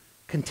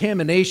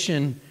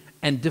 contamination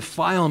and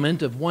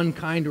defilement of one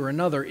kind or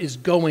another is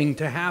going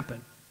to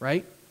happen,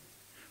 right?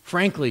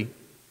 Frankly,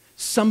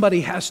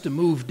 somebody has to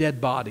move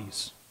dead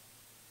bodies,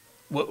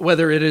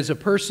 whether it is a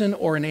person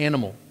or an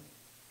animal.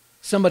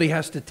 Somebody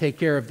has to take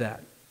care of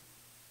that.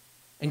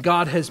 And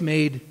God has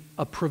made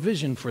a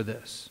provision for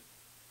this.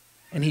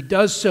 And He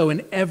does so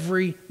in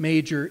every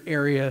major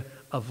area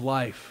of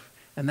life.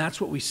 And that's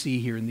what we see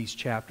here in these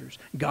chapters.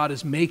 God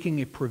is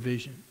making a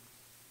provision.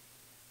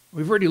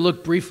 We've already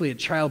looked briefly at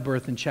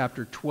childbirth in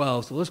chapter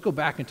 12, so let's go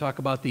back and talk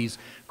about these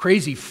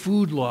crazy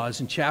food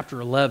laws in chapter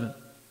 11.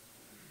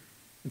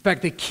 In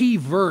fact, the key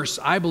verse,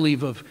 I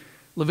believe, of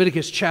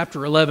Leviticus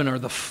chapter 11 are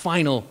the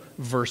final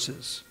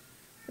verses.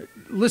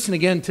 Listen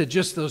again to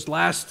just those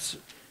last,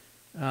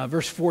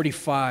 verse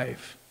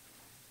 45.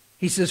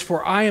 He says,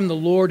 "For I am the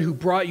Lord who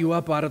brought you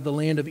up out of the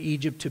land of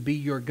Egypt to be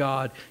your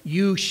God.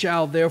 You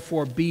shall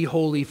therefore be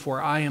holy,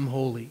 for I am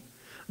holy.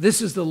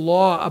 This is the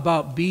law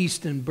about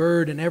beast and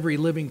bird and every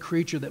living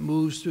creature that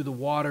moves through the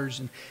waters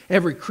and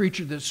every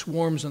creature that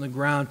swarms on the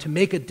ground, to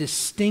make a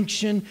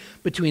distinction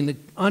between the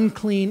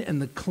unclean and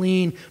the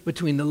clean,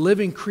 between the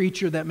living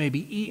creature that may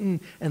be eaten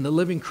and the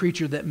living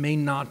creature that may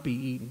not be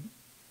eaten."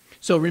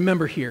 So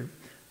remember here,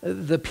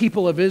 the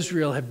people of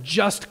Israel have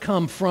just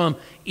come from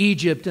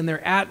Egypt and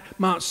they're at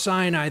Mount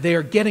Sinai. They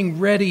are getting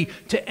ready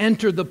to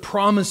enter the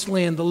promised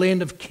land, the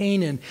land of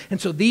Canaan.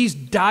 And so these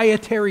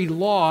dietary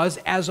laws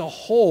as a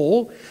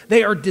whole,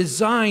 they are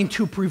designed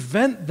to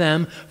prevent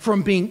them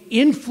from being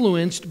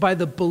influenced by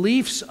the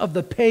beliefs of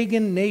the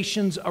pagan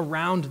nations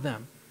around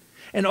them.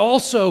 And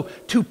also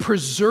to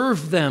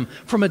preserve them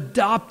from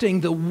adopting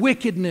the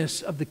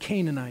wickedness of the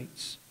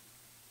Canaanites.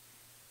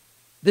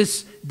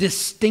 This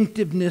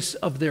distinctiveness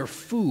of their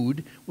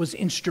food was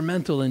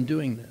instrumental in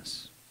doing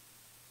this.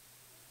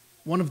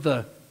 One of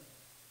the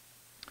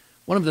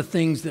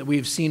things that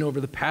we've seen over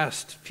the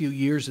past few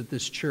years at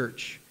this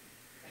church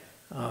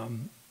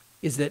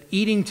is that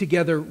eating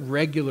together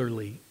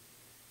regularly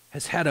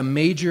has had a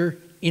major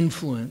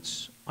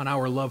influence on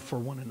our love for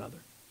one another.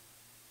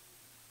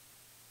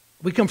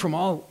 We come from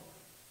all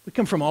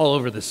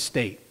over the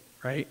state,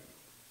 right?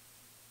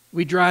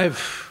 We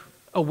drive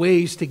a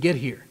ways to get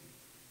here.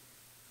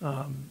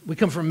 We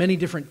come from many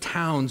different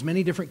towns,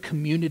 many different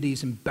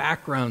communities and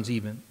backgrounds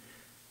even.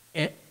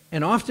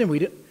 And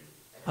often,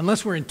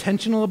 unless we're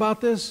intentional about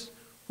this,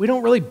 we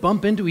don't really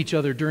bump into each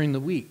other during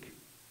the week,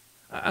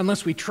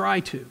 unless we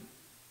try to.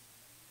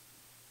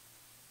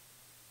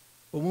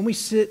 But when we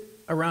sit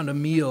around a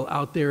meal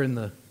out there in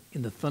the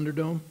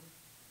Thunderdome,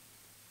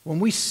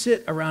 when we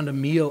sit around a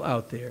meal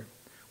out there,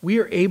 we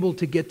are able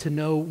to get to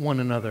know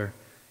one another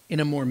in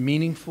a more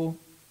meaningful,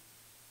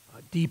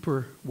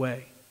 deeper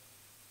way.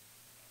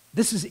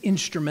 This is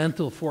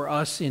instrumental for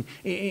us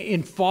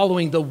in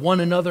following the one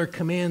another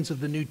commands of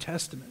the New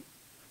Testament,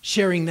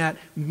 sharing that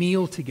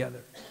meal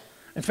together.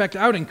 In fact,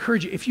 I would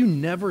encourage you, if you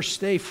never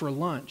stay for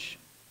lunch,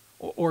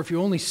 or if you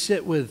only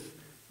sit with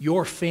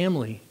your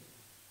family,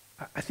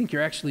 I think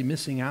you're actually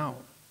missing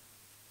out.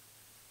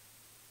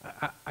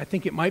 I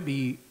think it might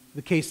be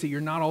the case that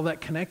you're not all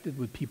that connected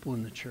with people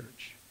in the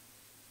church.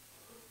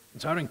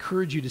 And so I would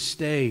encourage you to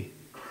stay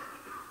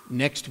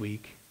next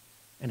week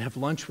and have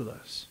lunch with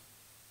us.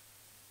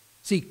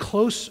 See,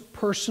 close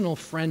personal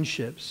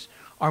friendships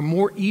are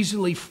more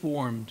easily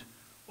formed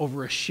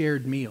over a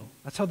shared meal.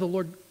 That's how the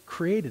Lord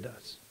created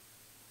us.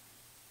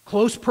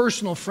 Close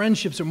personal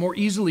friendships are more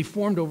easily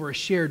formed over a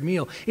shared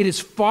meal. It is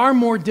far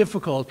more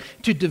difficult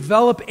to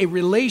develop a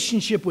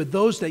relationship with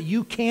those that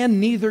you can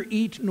neither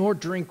eat nor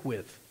drink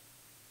with.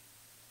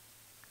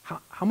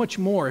 How much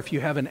more if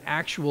you have an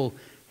actual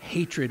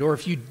hatred or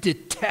if you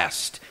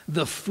detest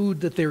the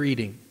food that they're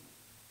eating?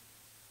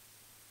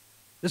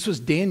 This was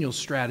Daniel's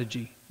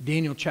strategy.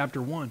 Daniel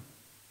chapter 1.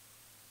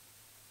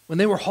 When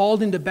they were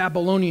hauled into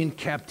Babylonian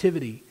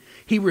captivity,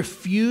 he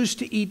refused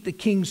to eat the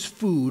king's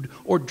food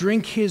or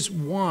drink his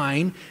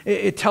wine.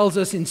 It tells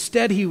us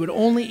instead he would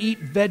only eat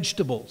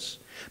vegetables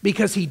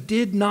because he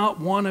did not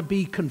want to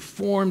be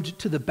conformed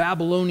to the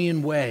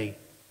Babylonian way.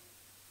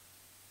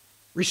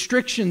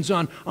 Restrictions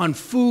on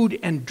food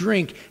and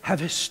drink have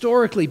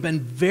historically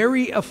been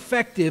very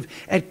effective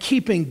at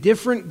keeping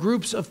different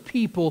groups of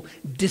people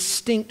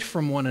distinct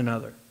from one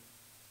another.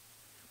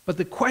 But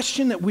the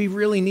question that we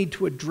really need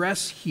to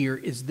address here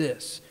is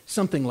this,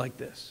 something like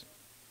this.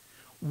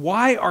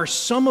 Why are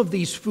some of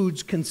these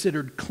foods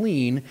considered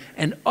clean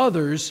and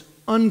others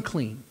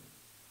unclean?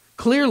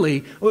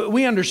 Clearly,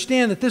 we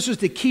understand that this was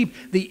to keep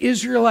the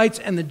Israelites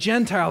and the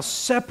Gentiles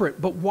separate,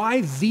 but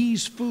why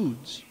these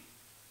foods?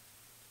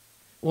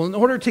 Well, in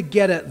order to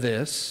get at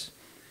this,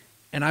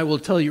 and I will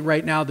tell you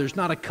right now, there's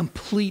not a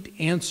complete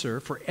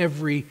answer for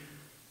every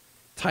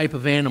type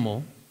of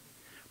animal,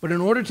 but in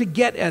order to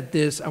get at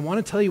this, I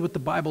want to tell you what the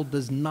Bible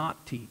does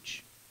not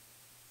teach.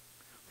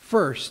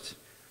 First,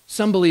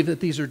 some believe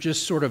that these are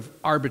just sort of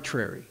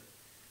arbitrary.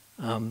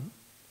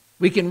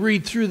 We can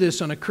read through this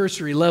on a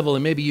cursory level,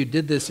 and maybe you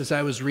did this as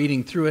I was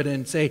reading through it,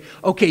 and say,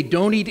 okay,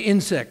 don't eat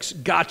insects.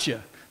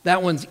 Gotcha.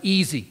 That one's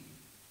easy.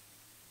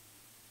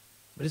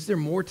 But is there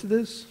more to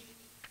this?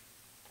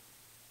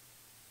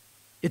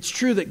 It's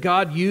true that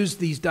God used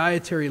these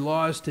dietary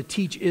laws to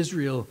teach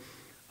Israel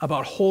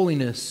about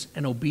holiness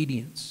and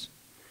obedience.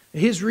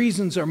 His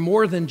reasons are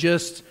more than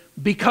just,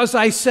 because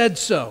I said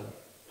so.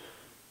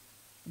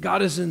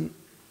 God isn't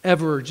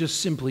ever just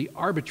simply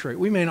arbitrary.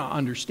 We may not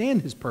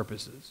understand his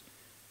purposes,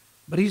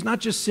 but he's not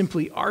just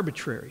simply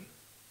arbitrary.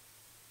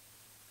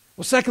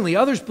 Well, secondly,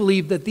 others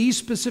believe that these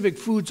specific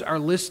foods are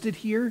listed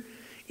here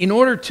in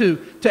order to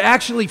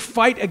actually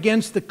fight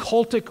against the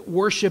cultic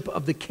worship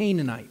of the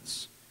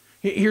Canaanites.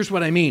 Here's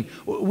what I mean.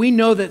 We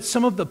know that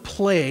some of the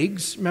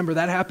plagues, remember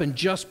that happened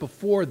just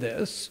before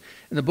this,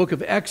 in the book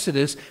of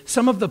Exodus,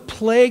 some of the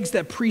plagues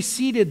that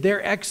preceded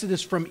their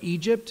exodus from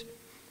Egypt,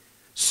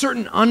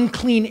 certain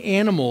unclean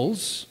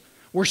animals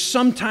were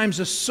sometimes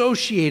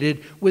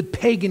associated with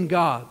pagan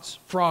gods,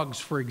 frogs,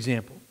 for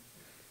example.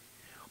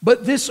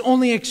 But this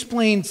only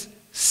explains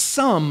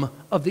some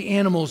of the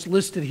animals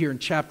listed here in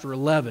chapter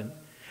 11.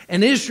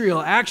 And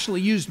Israel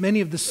actually used many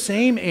of the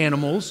same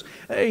animals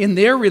in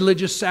their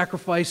religious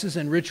sacrifices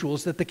and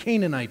rituals that the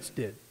Canaanites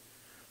did.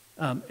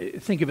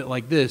 Think of it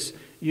like this.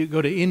 You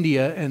go to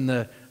India and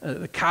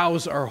the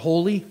cows are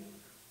holy,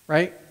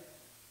 right?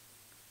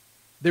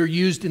 They're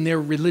used in their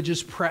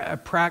religious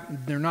practice.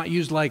 They're not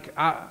used like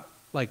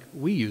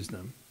we use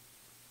them.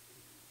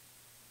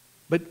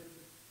 But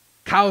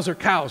cows are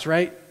cows,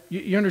 right?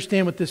 You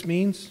understand what this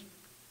means?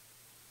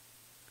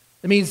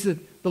 It means that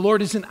the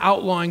Lord isn't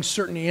outlawing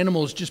certain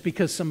animals just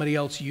because somebody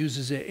else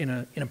uses it in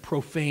a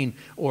profane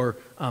or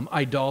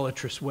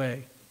idolatrous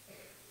way.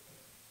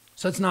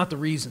 So that's not the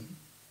reason.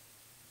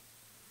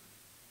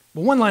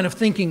 But one line of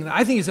thinking that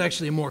I think is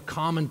actually more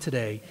common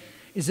today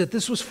is that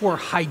this was for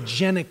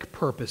hygienic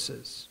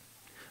purposes,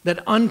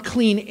 that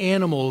unclean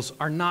animals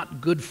are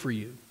not good for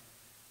you.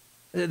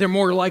 They're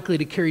more likely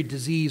to carry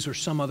disease or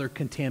some other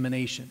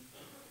contamination.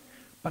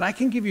 But I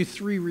can give you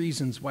 3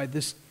 reasons why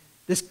this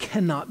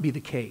cannot be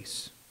the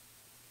case.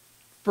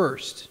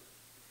 First,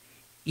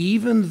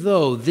 even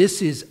though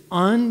this is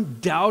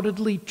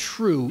undoubtedly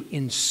true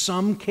in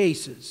some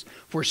cases,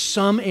 for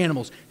some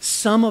animals,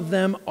 some of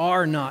them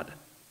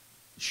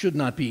should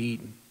not be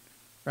eaten,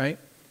 right?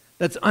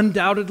 That's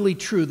undoubtedly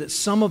true that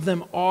some of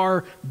them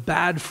are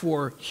bad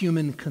for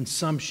human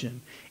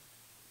consumption,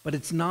 but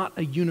it's not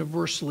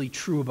universally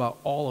true about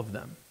all of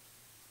them.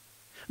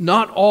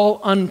 Not all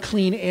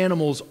unclean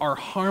animals are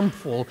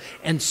harmful,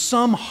 and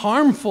some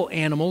harmful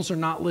animals are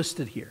not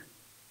listed here.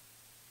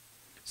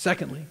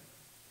 Secondly,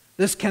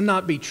 this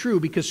cannot be true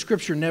because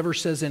Scripture never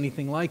says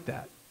anything like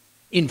that.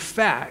 In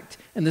fact,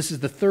 and this is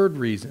the third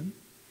reason,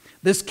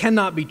 this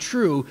cannot be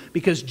true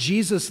because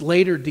Jesus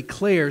later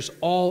declares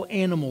all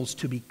animals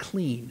to be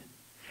clean.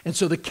 And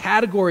so the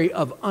category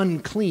of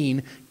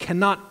unclean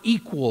cannot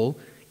equal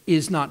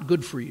is not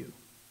good for you.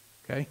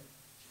 Okay?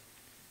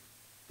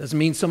 Doesn't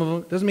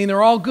mean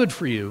they're all good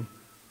for you.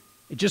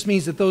 It just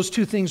means that those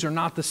two things are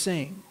not the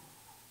same.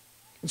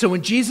 And so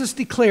when Jesus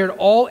declared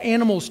all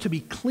animals to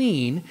be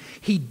clean,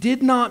 he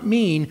did not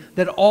mean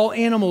that all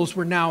animals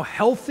were now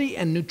healthy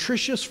and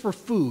nutritious for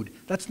food.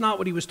 That's not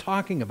what he was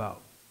talking about.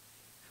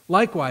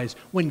 Likewise,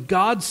 when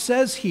God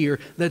says here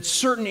that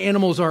certain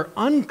animals are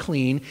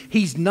unclean,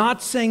 he's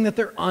not saying that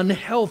they're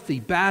unhealthy,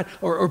 bad,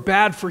 or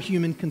bad for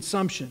human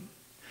consumption.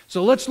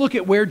 So let's look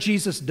at where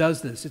Jesus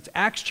does this. It's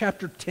Acts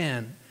chapter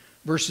 10,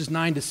 verses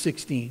 9 to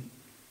 16.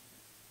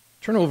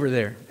 Turn over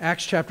there,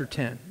 Acts chapter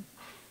 10.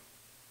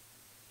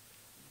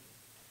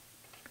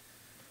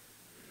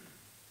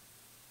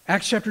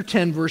 Acts chapter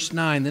 10, verse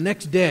 9. The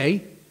next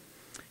day,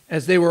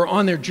 as they were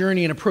on their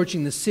journey and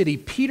approaching the city,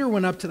 Peter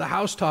went up to the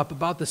housetop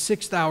about the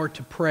 6th hour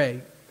to pray.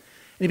 And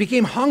he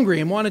became hungry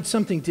and wanted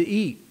something to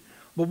eat.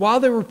 But while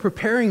they were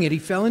preparing it, he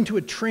fell into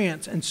a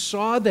trance and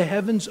saw the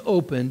heavens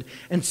opened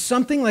and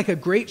something like a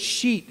great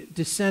sheet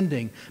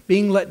descending,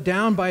 being let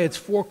down by its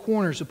 4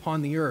 corners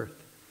upon the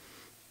earth.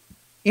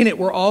 In it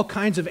were all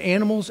kinds of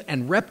animals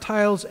and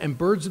reptiles and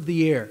birds of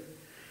the air.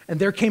 And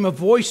there came a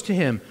voice to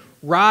him,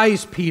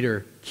 "Rise,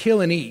 Peter,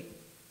 kill and eat."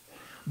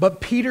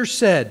 But Peter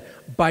said,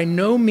 "By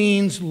no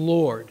means,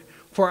 Lord,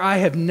 for I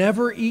have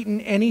never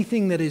eaten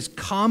anything that is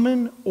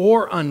common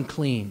or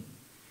unclean."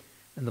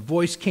 And the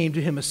voice came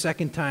to him a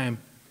second time,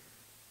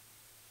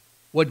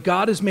 "What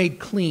God has made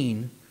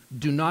clean,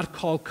 do not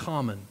call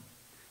common."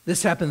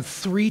 This happened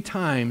 3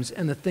 times,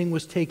 and the thing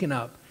was taken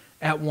up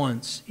at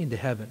once into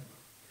heaven.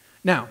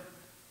 Now,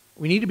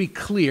 we need to be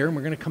clear, and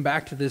we're going to come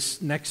back to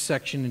this next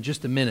section in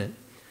just a minute.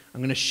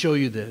 I'm going to show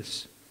you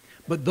this.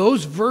 But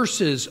those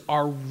verses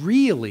are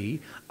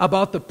really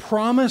about the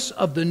promise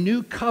of the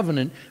new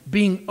covenant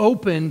being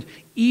opened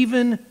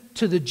even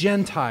to the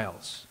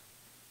Gentiles.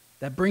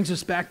 That brings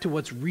us back to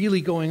what's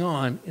really going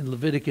on in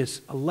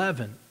Leviticus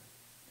 11.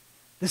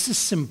 This is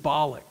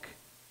symbolic.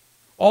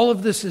 All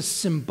of this is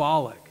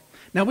symbolic.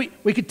 Now,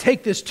 we could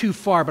take this too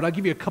far, but I'll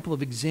give you a couple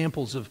of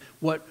examples of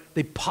what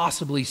they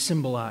possibly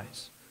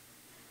symbolize.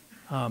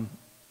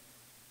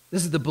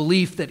 This is the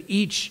belief that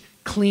each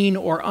clean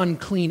or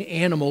unclean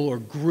animal or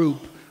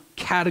group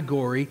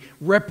category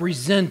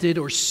represented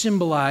or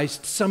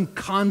symbolized some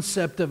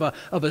concept of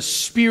a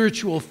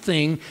spiritual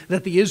thing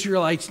that the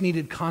Israelites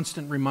needed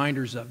constant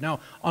reminders of. Now,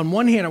 on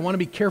one hand, I want to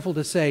be careful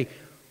to say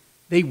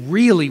they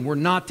really were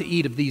not to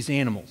eat of these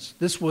animals.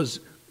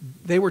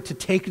 They were to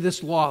take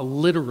this law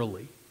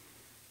literally,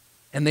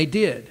 and they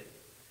did.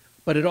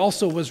 But it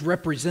also was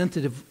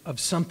representative of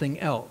something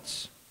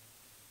else.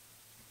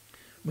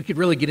 We could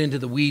really get into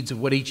the weeds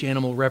of what each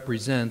animal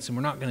represents, and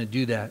we're not going to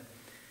do that.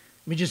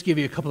 Let me just give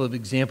you a couple of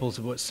examples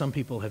of what some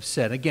people have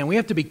said. Again, we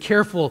have to be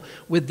careful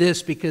with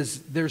this because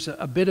there's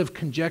a bit of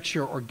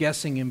conjecture or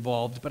guessing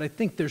involved, but I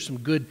think there's some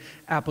good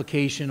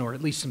application or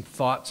at least some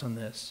thoughts on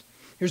this.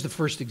 Here's the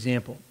first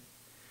example.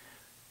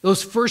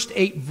 Those first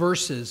 8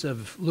 verses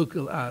of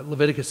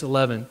Leviticus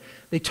 11,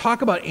 they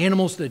talk about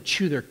animals that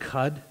chew their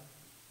cud.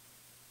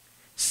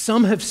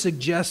 Some have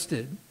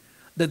suggested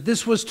that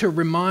this was to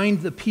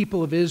remind the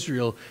people of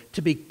Israel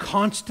to be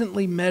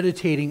constantly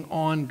meditating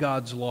on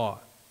God's law.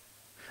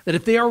 That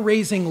if they are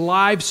raising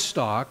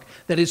livestock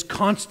that is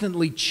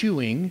constantly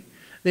chewing,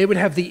 they would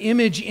have the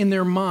image in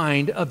their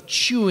mind of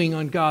chewing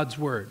on God's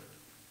word.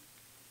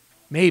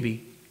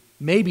 Maybe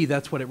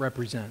that's what it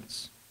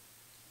represents.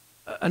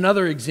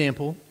 Another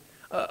example,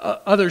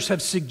 others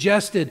have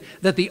suggested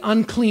that the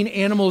unclean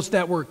animals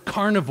that were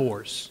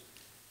carnivores,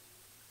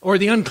 or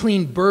the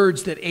unclean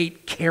birds that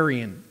ate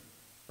carrion,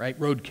 right,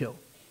 roadkill,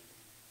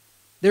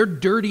 their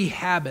dirty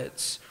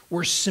habits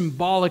were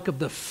symbolic of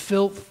the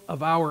filth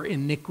of our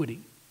iniquity.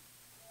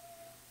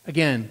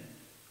 Again,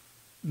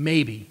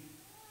 maybe.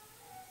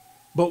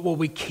 But what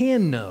we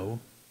can know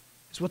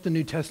is what the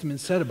New Testament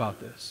said about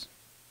this.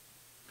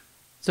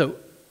 So,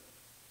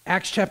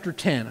 Acts chapter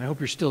 10, I hope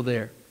you're still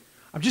there.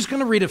 I'm just going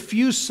to read a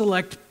few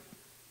select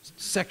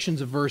sections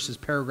of verses,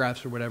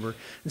 paragraphs or whatever,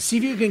 and see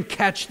if you can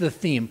catch the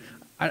theme.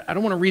 I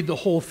don't want to read the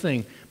whole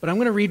thing, but I'm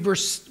going to read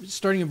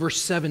starting in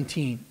verse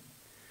 17.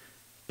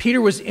 Peter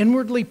was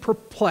inwardly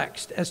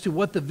perplexed as to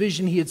what the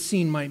vision he had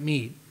seen might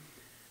mean.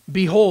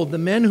 Behold, the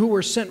men who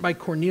were sent by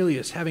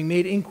Cornelius, having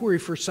made inquiry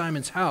for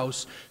Simon's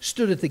house,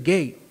 stood at the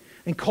gate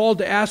and called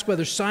to ask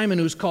whether Simon,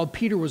 who was called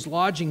Peter, was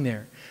lodging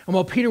there. And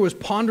while Peter was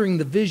pondering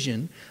the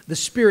vision, the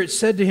Spirit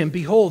said to him,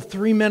 Behold,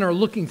 3 men are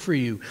looking for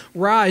you.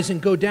 Rise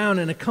and go down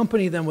and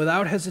accompany them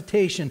without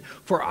hesitation,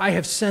 for I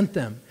have sent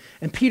them.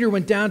 And Peter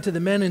went down to the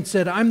men and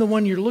said, I'm the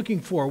one you're looking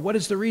for. What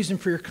is the reason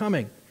for your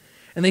coming?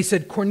 And they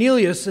said,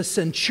 Cornelius, a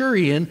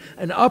centurion,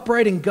 an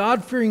upright and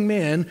God-fearing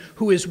man,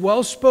 who is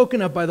well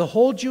spoken of by the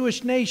whole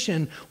Jewish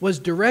nation, was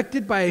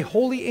directed by a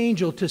holy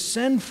angel to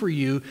send for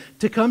you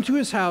to come to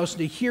his house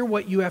to hear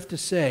what you have to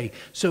say.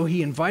 So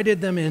he invited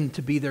them in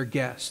to be their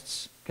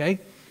guests. Okay?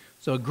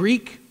 So a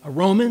Greek, a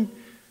Roman,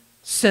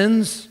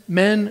 sends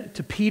men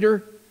to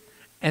Peter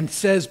and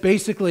says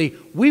basically,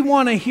 we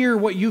want to hear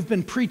what you've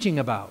been preaching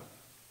about.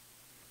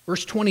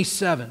 Verse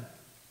 27.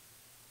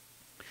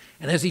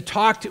 And as he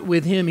talked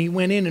with him, he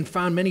went in and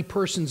found many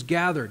persons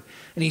gathered.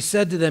 And he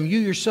said to them, You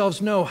yourselves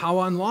know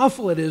how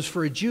unlawful it is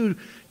for a Jew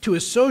to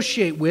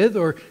associate with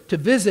or to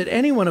visit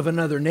anyone of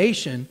another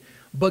nation.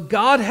 But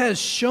God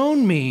has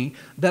shown me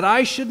that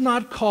I should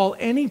not call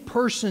any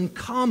person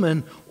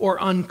common or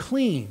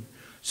unclean.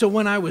 So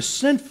when I was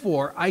sent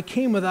for, I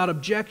came without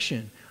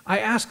objection. I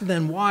asked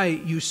then why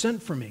you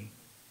sent for me.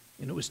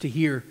 And it was to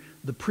hear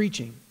the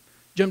preaching.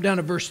 Jump down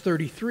to verse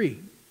 33.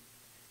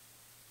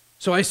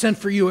 So I sent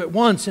for you at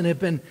once,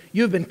 and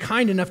you have been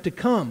kind enough to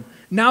come.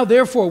 Now,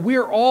 therefore, we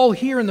are all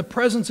here in the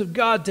presence of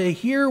God to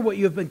hear what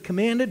you have been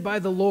commanded by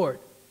the Lord.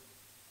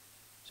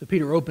 So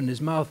Peter opened his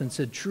mouth and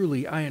said,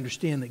 Truly, I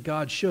understand that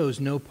God shows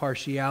no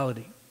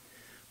partiality.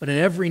 But in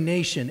every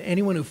nation,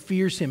 anyone who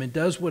fears him and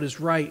does what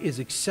is right is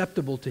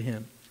acceptable to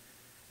him.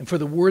 And for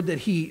the word that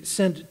he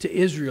sent to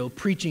Israel,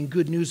 preaching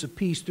good news of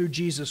peace through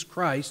Jesus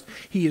Christ,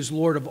 he is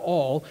Lord of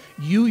all.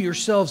 You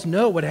yourselves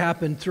know what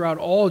happened throughout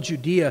all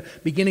Judea,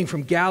 beginning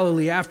from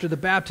Galilee after the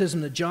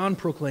baptism that John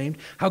proclaimed,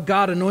 how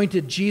God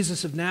anointed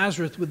Jesus of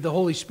Nazareth with the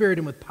Holy Spirit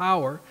and with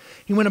power.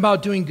 He went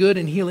about doing good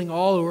and healing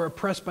all who were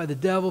oppressed by the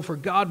devil, for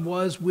God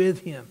was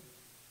with him.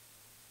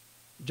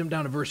 Jump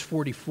down to verse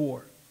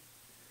 44.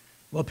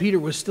 While Peter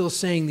was still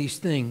saying these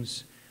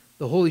things,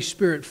 the Holy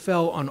Spirit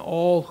fell on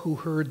all who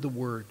heard the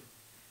word.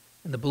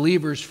 And the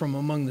believers from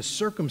among the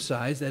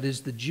circumcised, that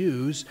is the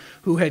Jews,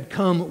 who had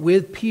come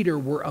with Peter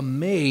were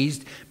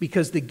amazed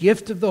because the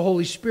gift of the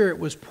Holy Spirit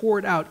was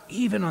poured out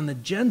even on the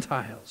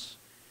Gentiles.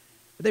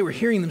 They were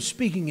hearing them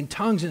speaking in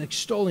tongues and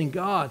extolling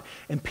God.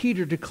 And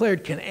Peter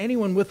declared, "Can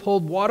anyone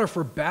withhold water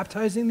for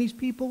baptizing these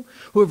people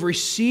who have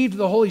received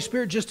the Holy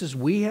Spirit just as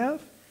we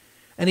have?"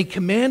 And he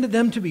commanded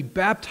them to be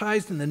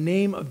baptized in the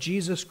name of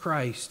Jesus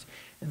Christ.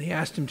 And they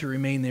asked him to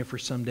remain there for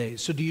some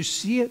days. So do you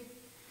see it?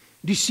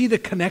 Do you see the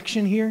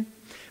connection here?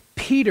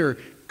 Peter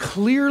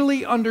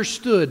clearly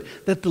understood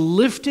that the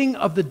lifting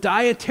of the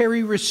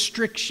dietary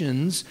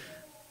restrictions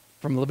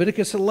from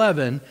Leviticus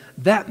 11,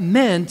 that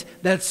meant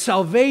that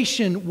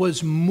salvation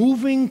was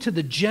moving to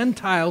the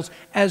Gentiles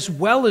as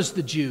well as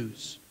the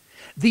Jews.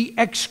 The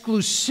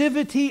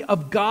exclusivity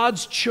of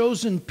God's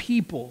chosen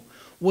people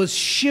was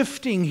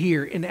shifting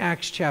here in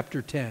Acts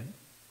chapter 10.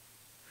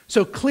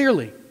 So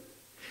clearly,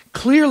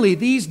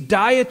 these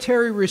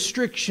dietary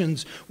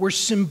restrictions were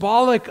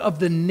symbolic of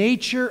the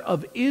nature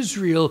of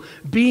Israel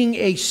being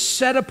a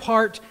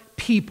set-apart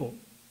people.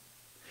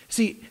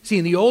 See,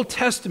 in the Old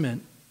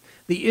Testament,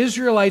 the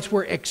Israelites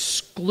were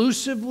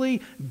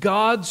exclusively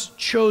God's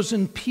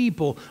chosen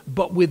people,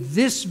 but with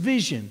this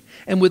vision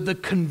and with the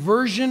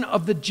conversion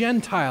of the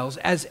Gentiles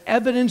as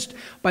evidenced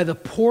by the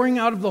pouring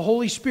out of the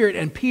Holy Spirit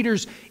and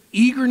Peter's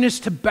eagerness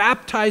to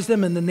baptize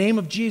them in the name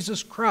of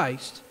Jesus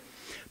Christ,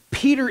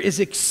 Peter is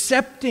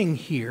accepting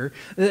here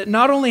that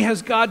not only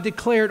has God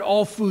declared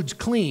all foods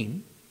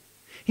clean,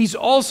 He's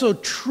also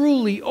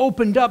truly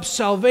opened up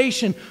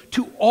salvation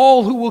to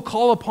all who will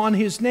call upon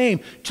His name,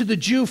 to the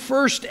Jew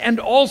first and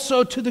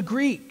also to the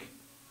Greek.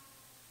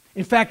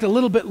 In fact, a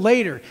little bit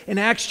later, in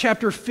Acts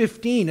chapter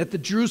 15, at the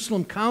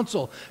Jerusalem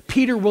Council,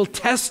 Peter will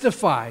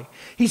testify.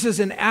 He says,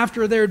 "And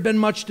after there had been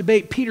much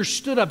debate, Peter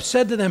stood up,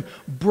 said to them,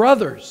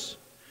 'Brothers,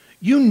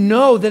 you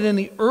know that in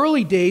the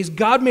early days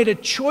God made a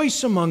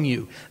choice among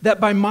you,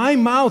 that by my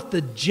mouth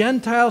the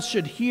Gentiles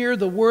should hear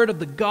the word of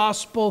the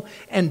gospel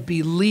and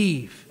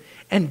believe.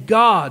 And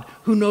God,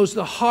 who knows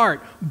the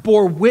heart,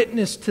 bore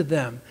witness to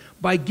them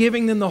by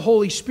giving them the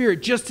Holy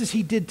Spirit, just as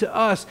He did to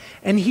us.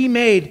 And He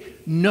made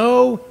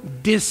no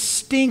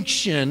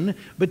distinction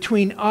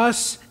between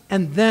us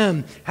and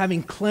them,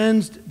 having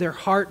cleansed their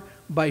heart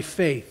by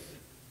faith.'"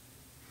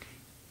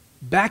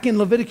 Back in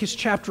Leviticus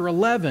chapter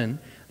 11,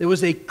 there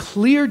was a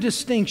clear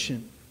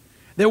distinction.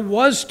 There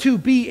was to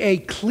be a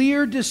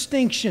clear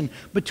distinction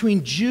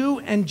between Jew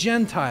and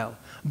Gentile.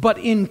 But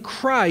in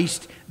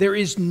Christ, there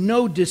is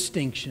no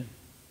distinction.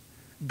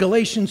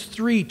 Galatians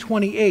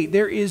 3:28,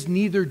 "There is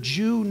neither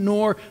Jew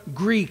nor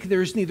Greek.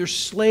 There is neither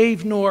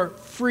slave nor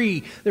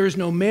free. There is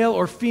no male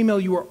or female.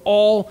 You are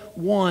all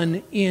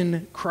one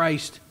in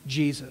Christ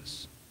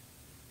Jesus."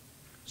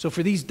 So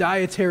for these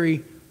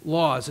dietary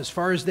laws, as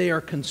far as they are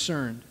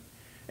concerned,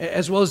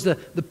 as well as the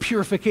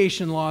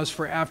purification laws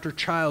for after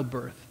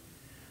childbirth,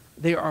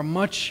 they are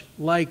much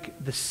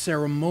like the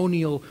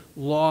ceremonial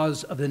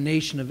laws of the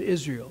nation of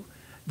Israel.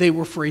 They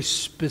were for a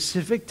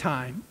specific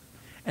time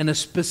and a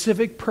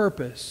specific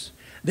purpose.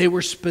 They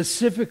were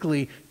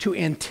specifically to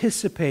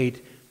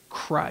anticipate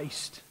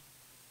Christ.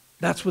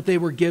 That's what they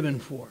were given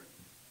for.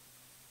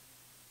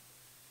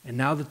 And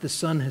now that the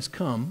Son has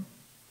come,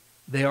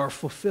 they are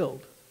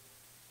fulfilled.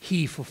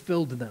 He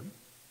fulfilled them.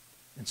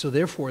 And so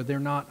therefore, they're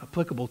not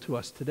applicable to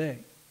us today.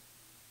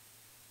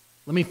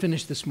 Let me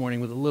finish this morning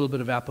with a little bit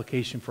of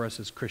application for us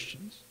as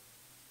Christians.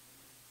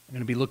 I'm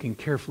going to be looking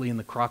carefully in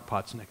the crock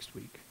pots next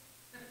week.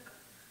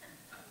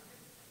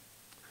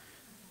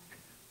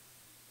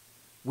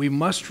 We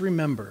must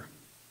remember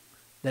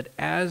that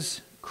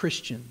as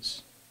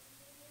Christians,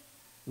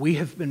 we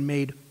have been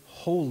made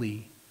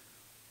holy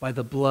by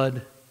the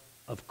blood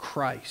of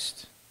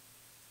Christ.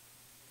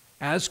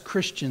 As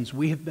Christians,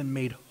 we have been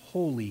made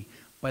holy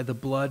by the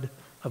blood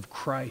of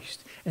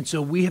Christ. And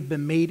so we have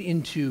been made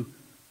into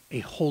a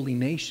holy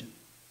nation.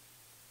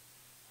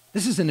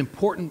 This is an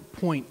important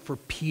point for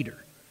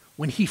Peter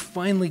when he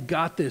finally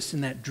got this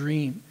in that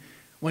dream.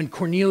 When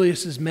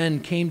Cornelius' men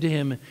came to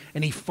him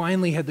and he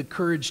finally had the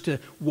courage to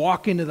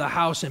walk into the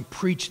house and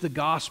preach the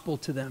gospel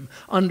to them,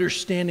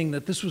 understanding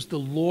that this was the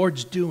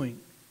Lord's doing.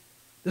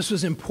 This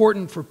was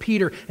important for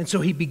Peter, and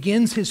so he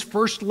begins his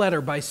first letter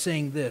by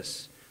saying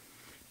this: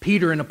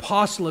 "Peter, an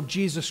apostle of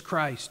Jesus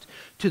Christ,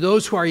 to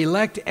those who are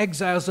elect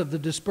exiles of the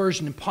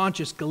dispersion in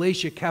Pontus,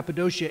 Galatia,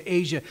 Cappadocia,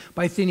 Asia,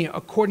 Bithynia,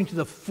 according to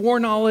the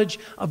foreknowledge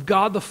of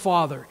God the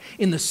Father,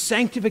 in the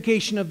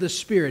sanctification of the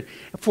Spirit,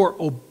 for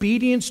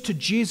obedience to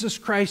Jesus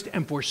Christ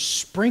and for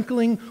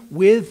sprinkling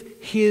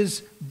with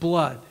His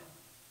blood.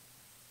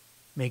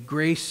 May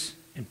grace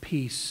and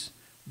peace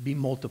be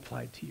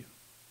multiplied to you."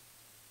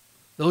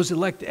 Those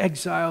elect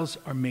exiles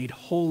are made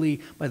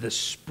holy by the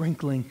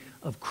sprinkling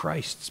of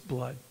Christ's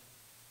blood.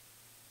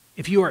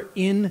 If you are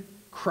in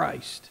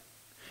Christ,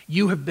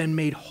 you have been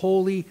made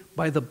holy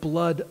by the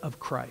blood of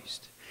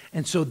Christ.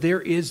 And so there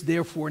is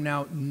therefore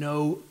now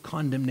no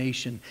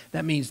condemnation.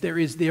 That means there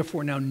is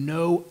therefore now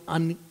no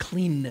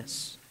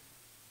uncleanness.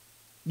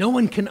 No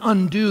one can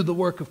undo the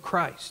work of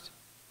Christ.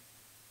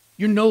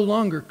 You're no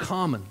longer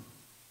common.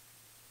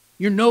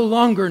 You're no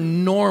longer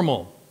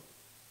normal.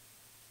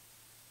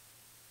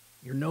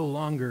 You're no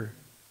longer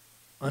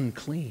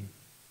unclean.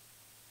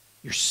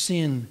 Your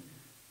sin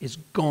is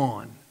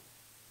gone.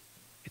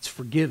 It's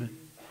forgiven.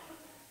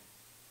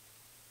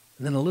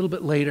 And then a little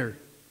bit later,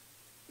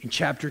 in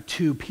chapter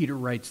 2, Peter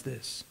writes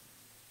this.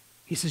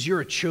 He says, you're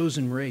a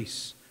chosen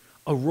race,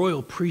 a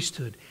royal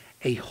priesthood,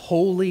 a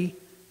holy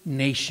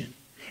nation,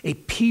 a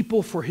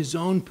people for his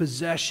own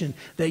possession,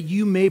 that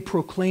you may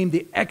proclaim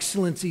the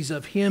excellencies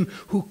of him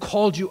who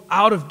called you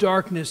out of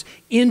darkness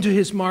into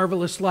his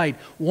marvelous light.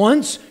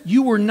 Once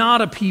you were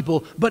not a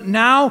people, but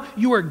now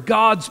you are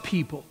God's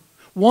people.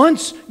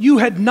 Once you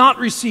had not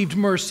received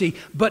mercy,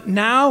 but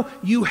now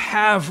you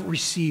have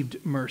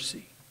received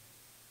mercy.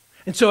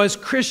 And so as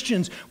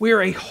Christians, we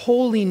are a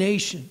holy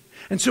nation.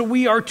 And so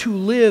we are to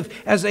live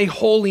as a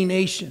holy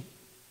nation,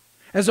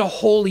 as a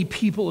holy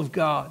people of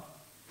God.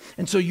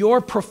 And so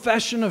your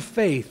profession of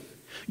faith,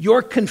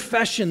 your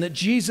confession that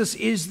Jesus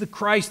is the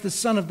Christ, the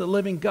Son of the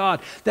living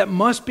God, that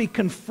must be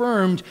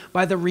confirmed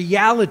by the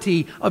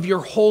reality of your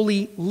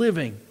holy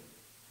living.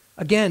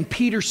 Again,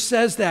 Peter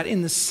says that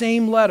in the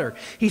same letter.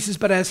 He says,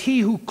 but as he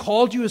who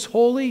called you is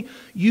holy,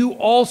 you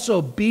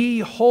also be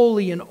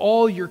holy in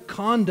all your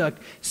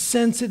conduct,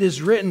 since it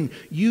is written,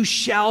 you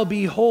shall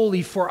be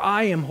holy, for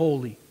I am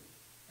holy.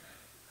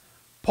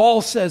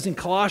 Paul says in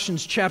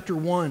Colossians chapter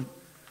 1,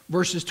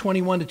 verses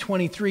 21 to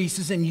 23, he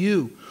says, and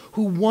you,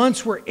 who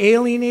once were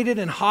alienated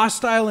and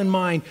hostile in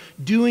mind,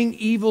 doing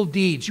evil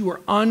deeds, you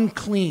were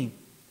unclean.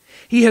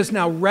 He has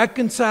now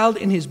reconciled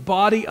in his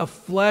body of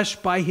flesh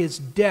by his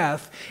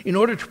death in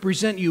order to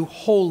present you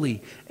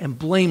holy and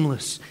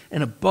blameless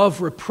and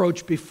above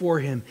reproach before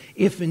him,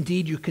 if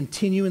indeed you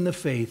continue in the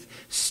faith,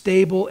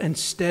 stable and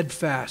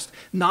steadfast,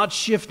 not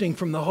shifting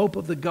from the hope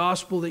of the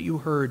gospel that you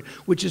heard,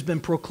 which has been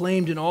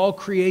proclaimed in all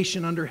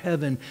creation under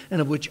heaven, and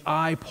of which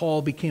I,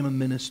 Paul, became a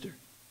minister.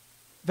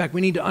 In fact,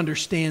 we need to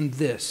understand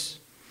this.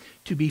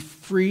 To be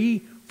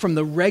free from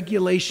the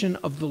regulation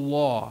of the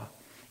law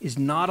is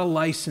not a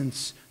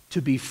license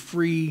to be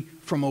free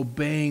from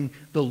obeying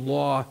the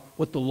law,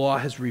 what the law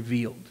has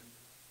revealed.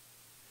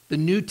 The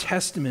New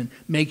Testament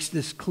makes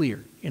this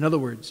clear. In other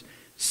words,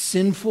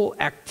 sinful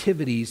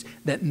activities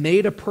that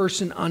made a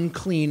person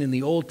unclean in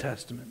the Old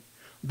Testament,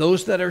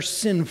 those that are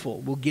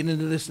sinful, we'll get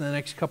into this in the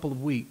next couple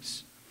of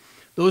weeks,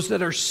 those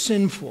that are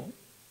sinful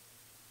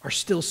are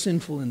still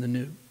sinful in the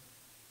New.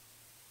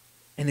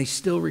 And they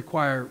still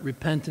require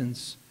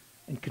repentance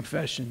and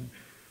confession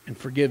and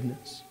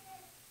forgiveness.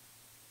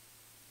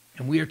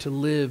 And we are to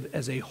live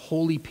as a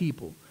holy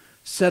people,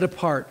 set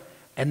apart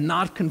and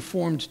not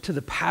conformed to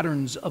the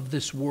patterns of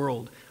this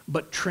world,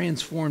 but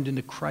transformed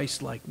into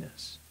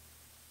Christ-likeness.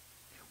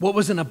 What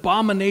was an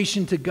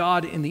abomination to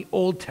God in the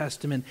Old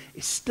Testament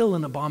is still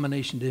an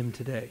abomination to him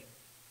today.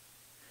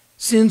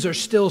 Sins are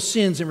still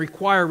sins and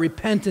require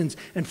repentance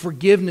and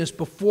forgiveness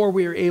before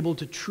we are able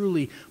to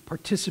truly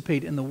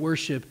participate in the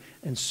worship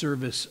and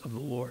service of the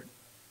Lord.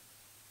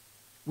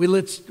 We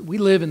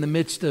live in the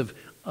midst of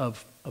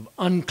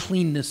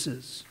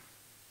uncleannesses.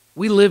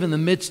 We live in the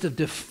midst of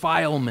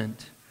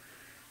defilement,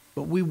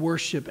 but we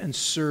worship and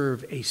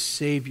serve a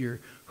Savior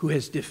who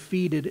has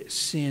defeated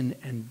sin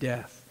and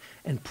death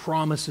and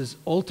promises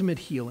ultimate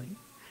healing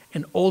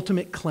and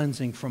ultimate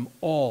cleansing from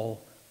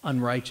all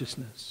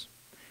unrighteousness.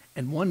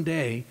 And one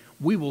day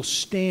we will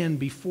stand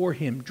before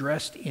him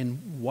dressed in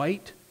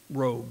white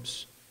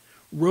robes,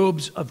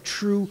 robes of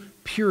true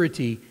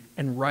purity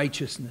and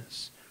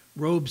righteousness,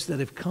 robes that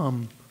have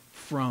come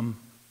from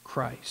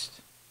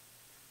Christ.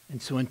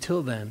 And so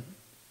until then,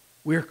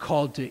 we're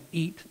called to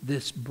eat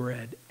this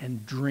bread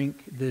and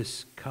drink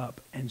this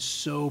cup and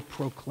so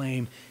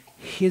proclaim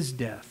his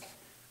death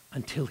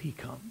until he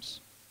comes.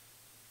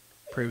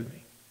 Pray with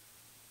me.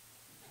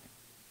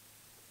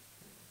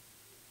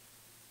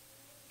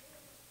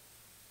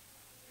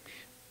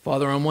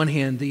 Father, on one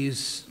hand,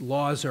 these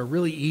laws are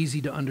really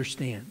easy to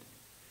understand.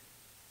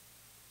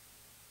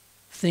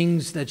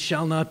 Things that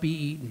shall not be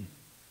eaten,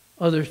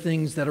 other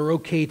things that are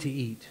okay to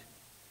eat.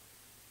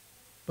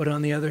 But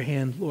on the other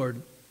hand,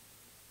 Lord,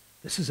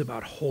 this is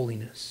about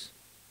holiness.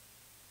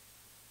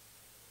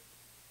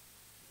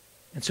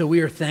 And so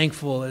we are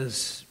thankful,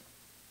 as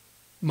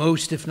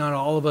most, if not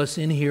all of us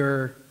in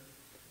here,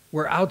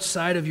 we're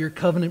outside of your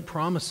covenant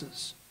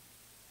promises.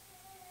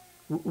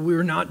 We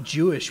were not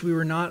Jewish. We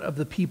were not of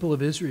the people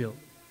of Israel.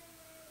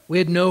 We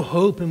had no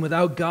hope and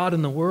without God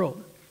in the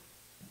world.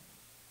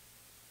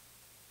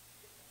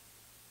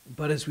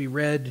 But as we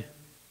read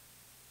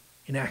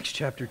in Acts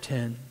chapter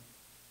 10,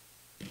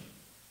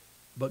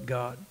 but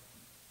God,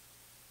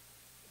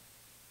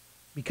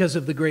 because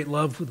of the great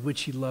love with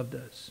which he loved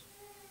us,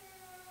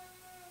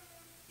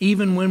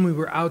 even when we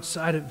were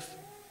outside of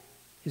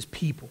his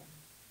people,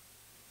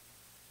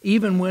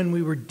 even when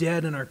we were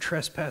dead in our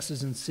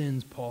trespasses and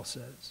sins, Paul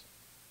says,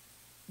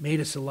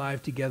 made us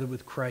alive together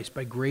with Christ.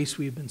 By grace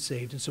we have been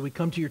saved. And so we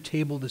come to your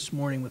table this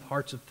morning with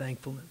hearts of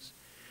thankfulness,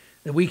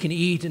 that we can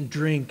eat and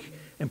drink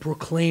and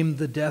proclaim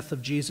the death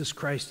of Jesus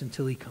Christ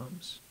until he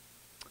comes.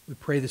 We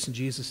pray this in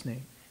Jesus'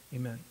 name.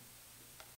 Amen.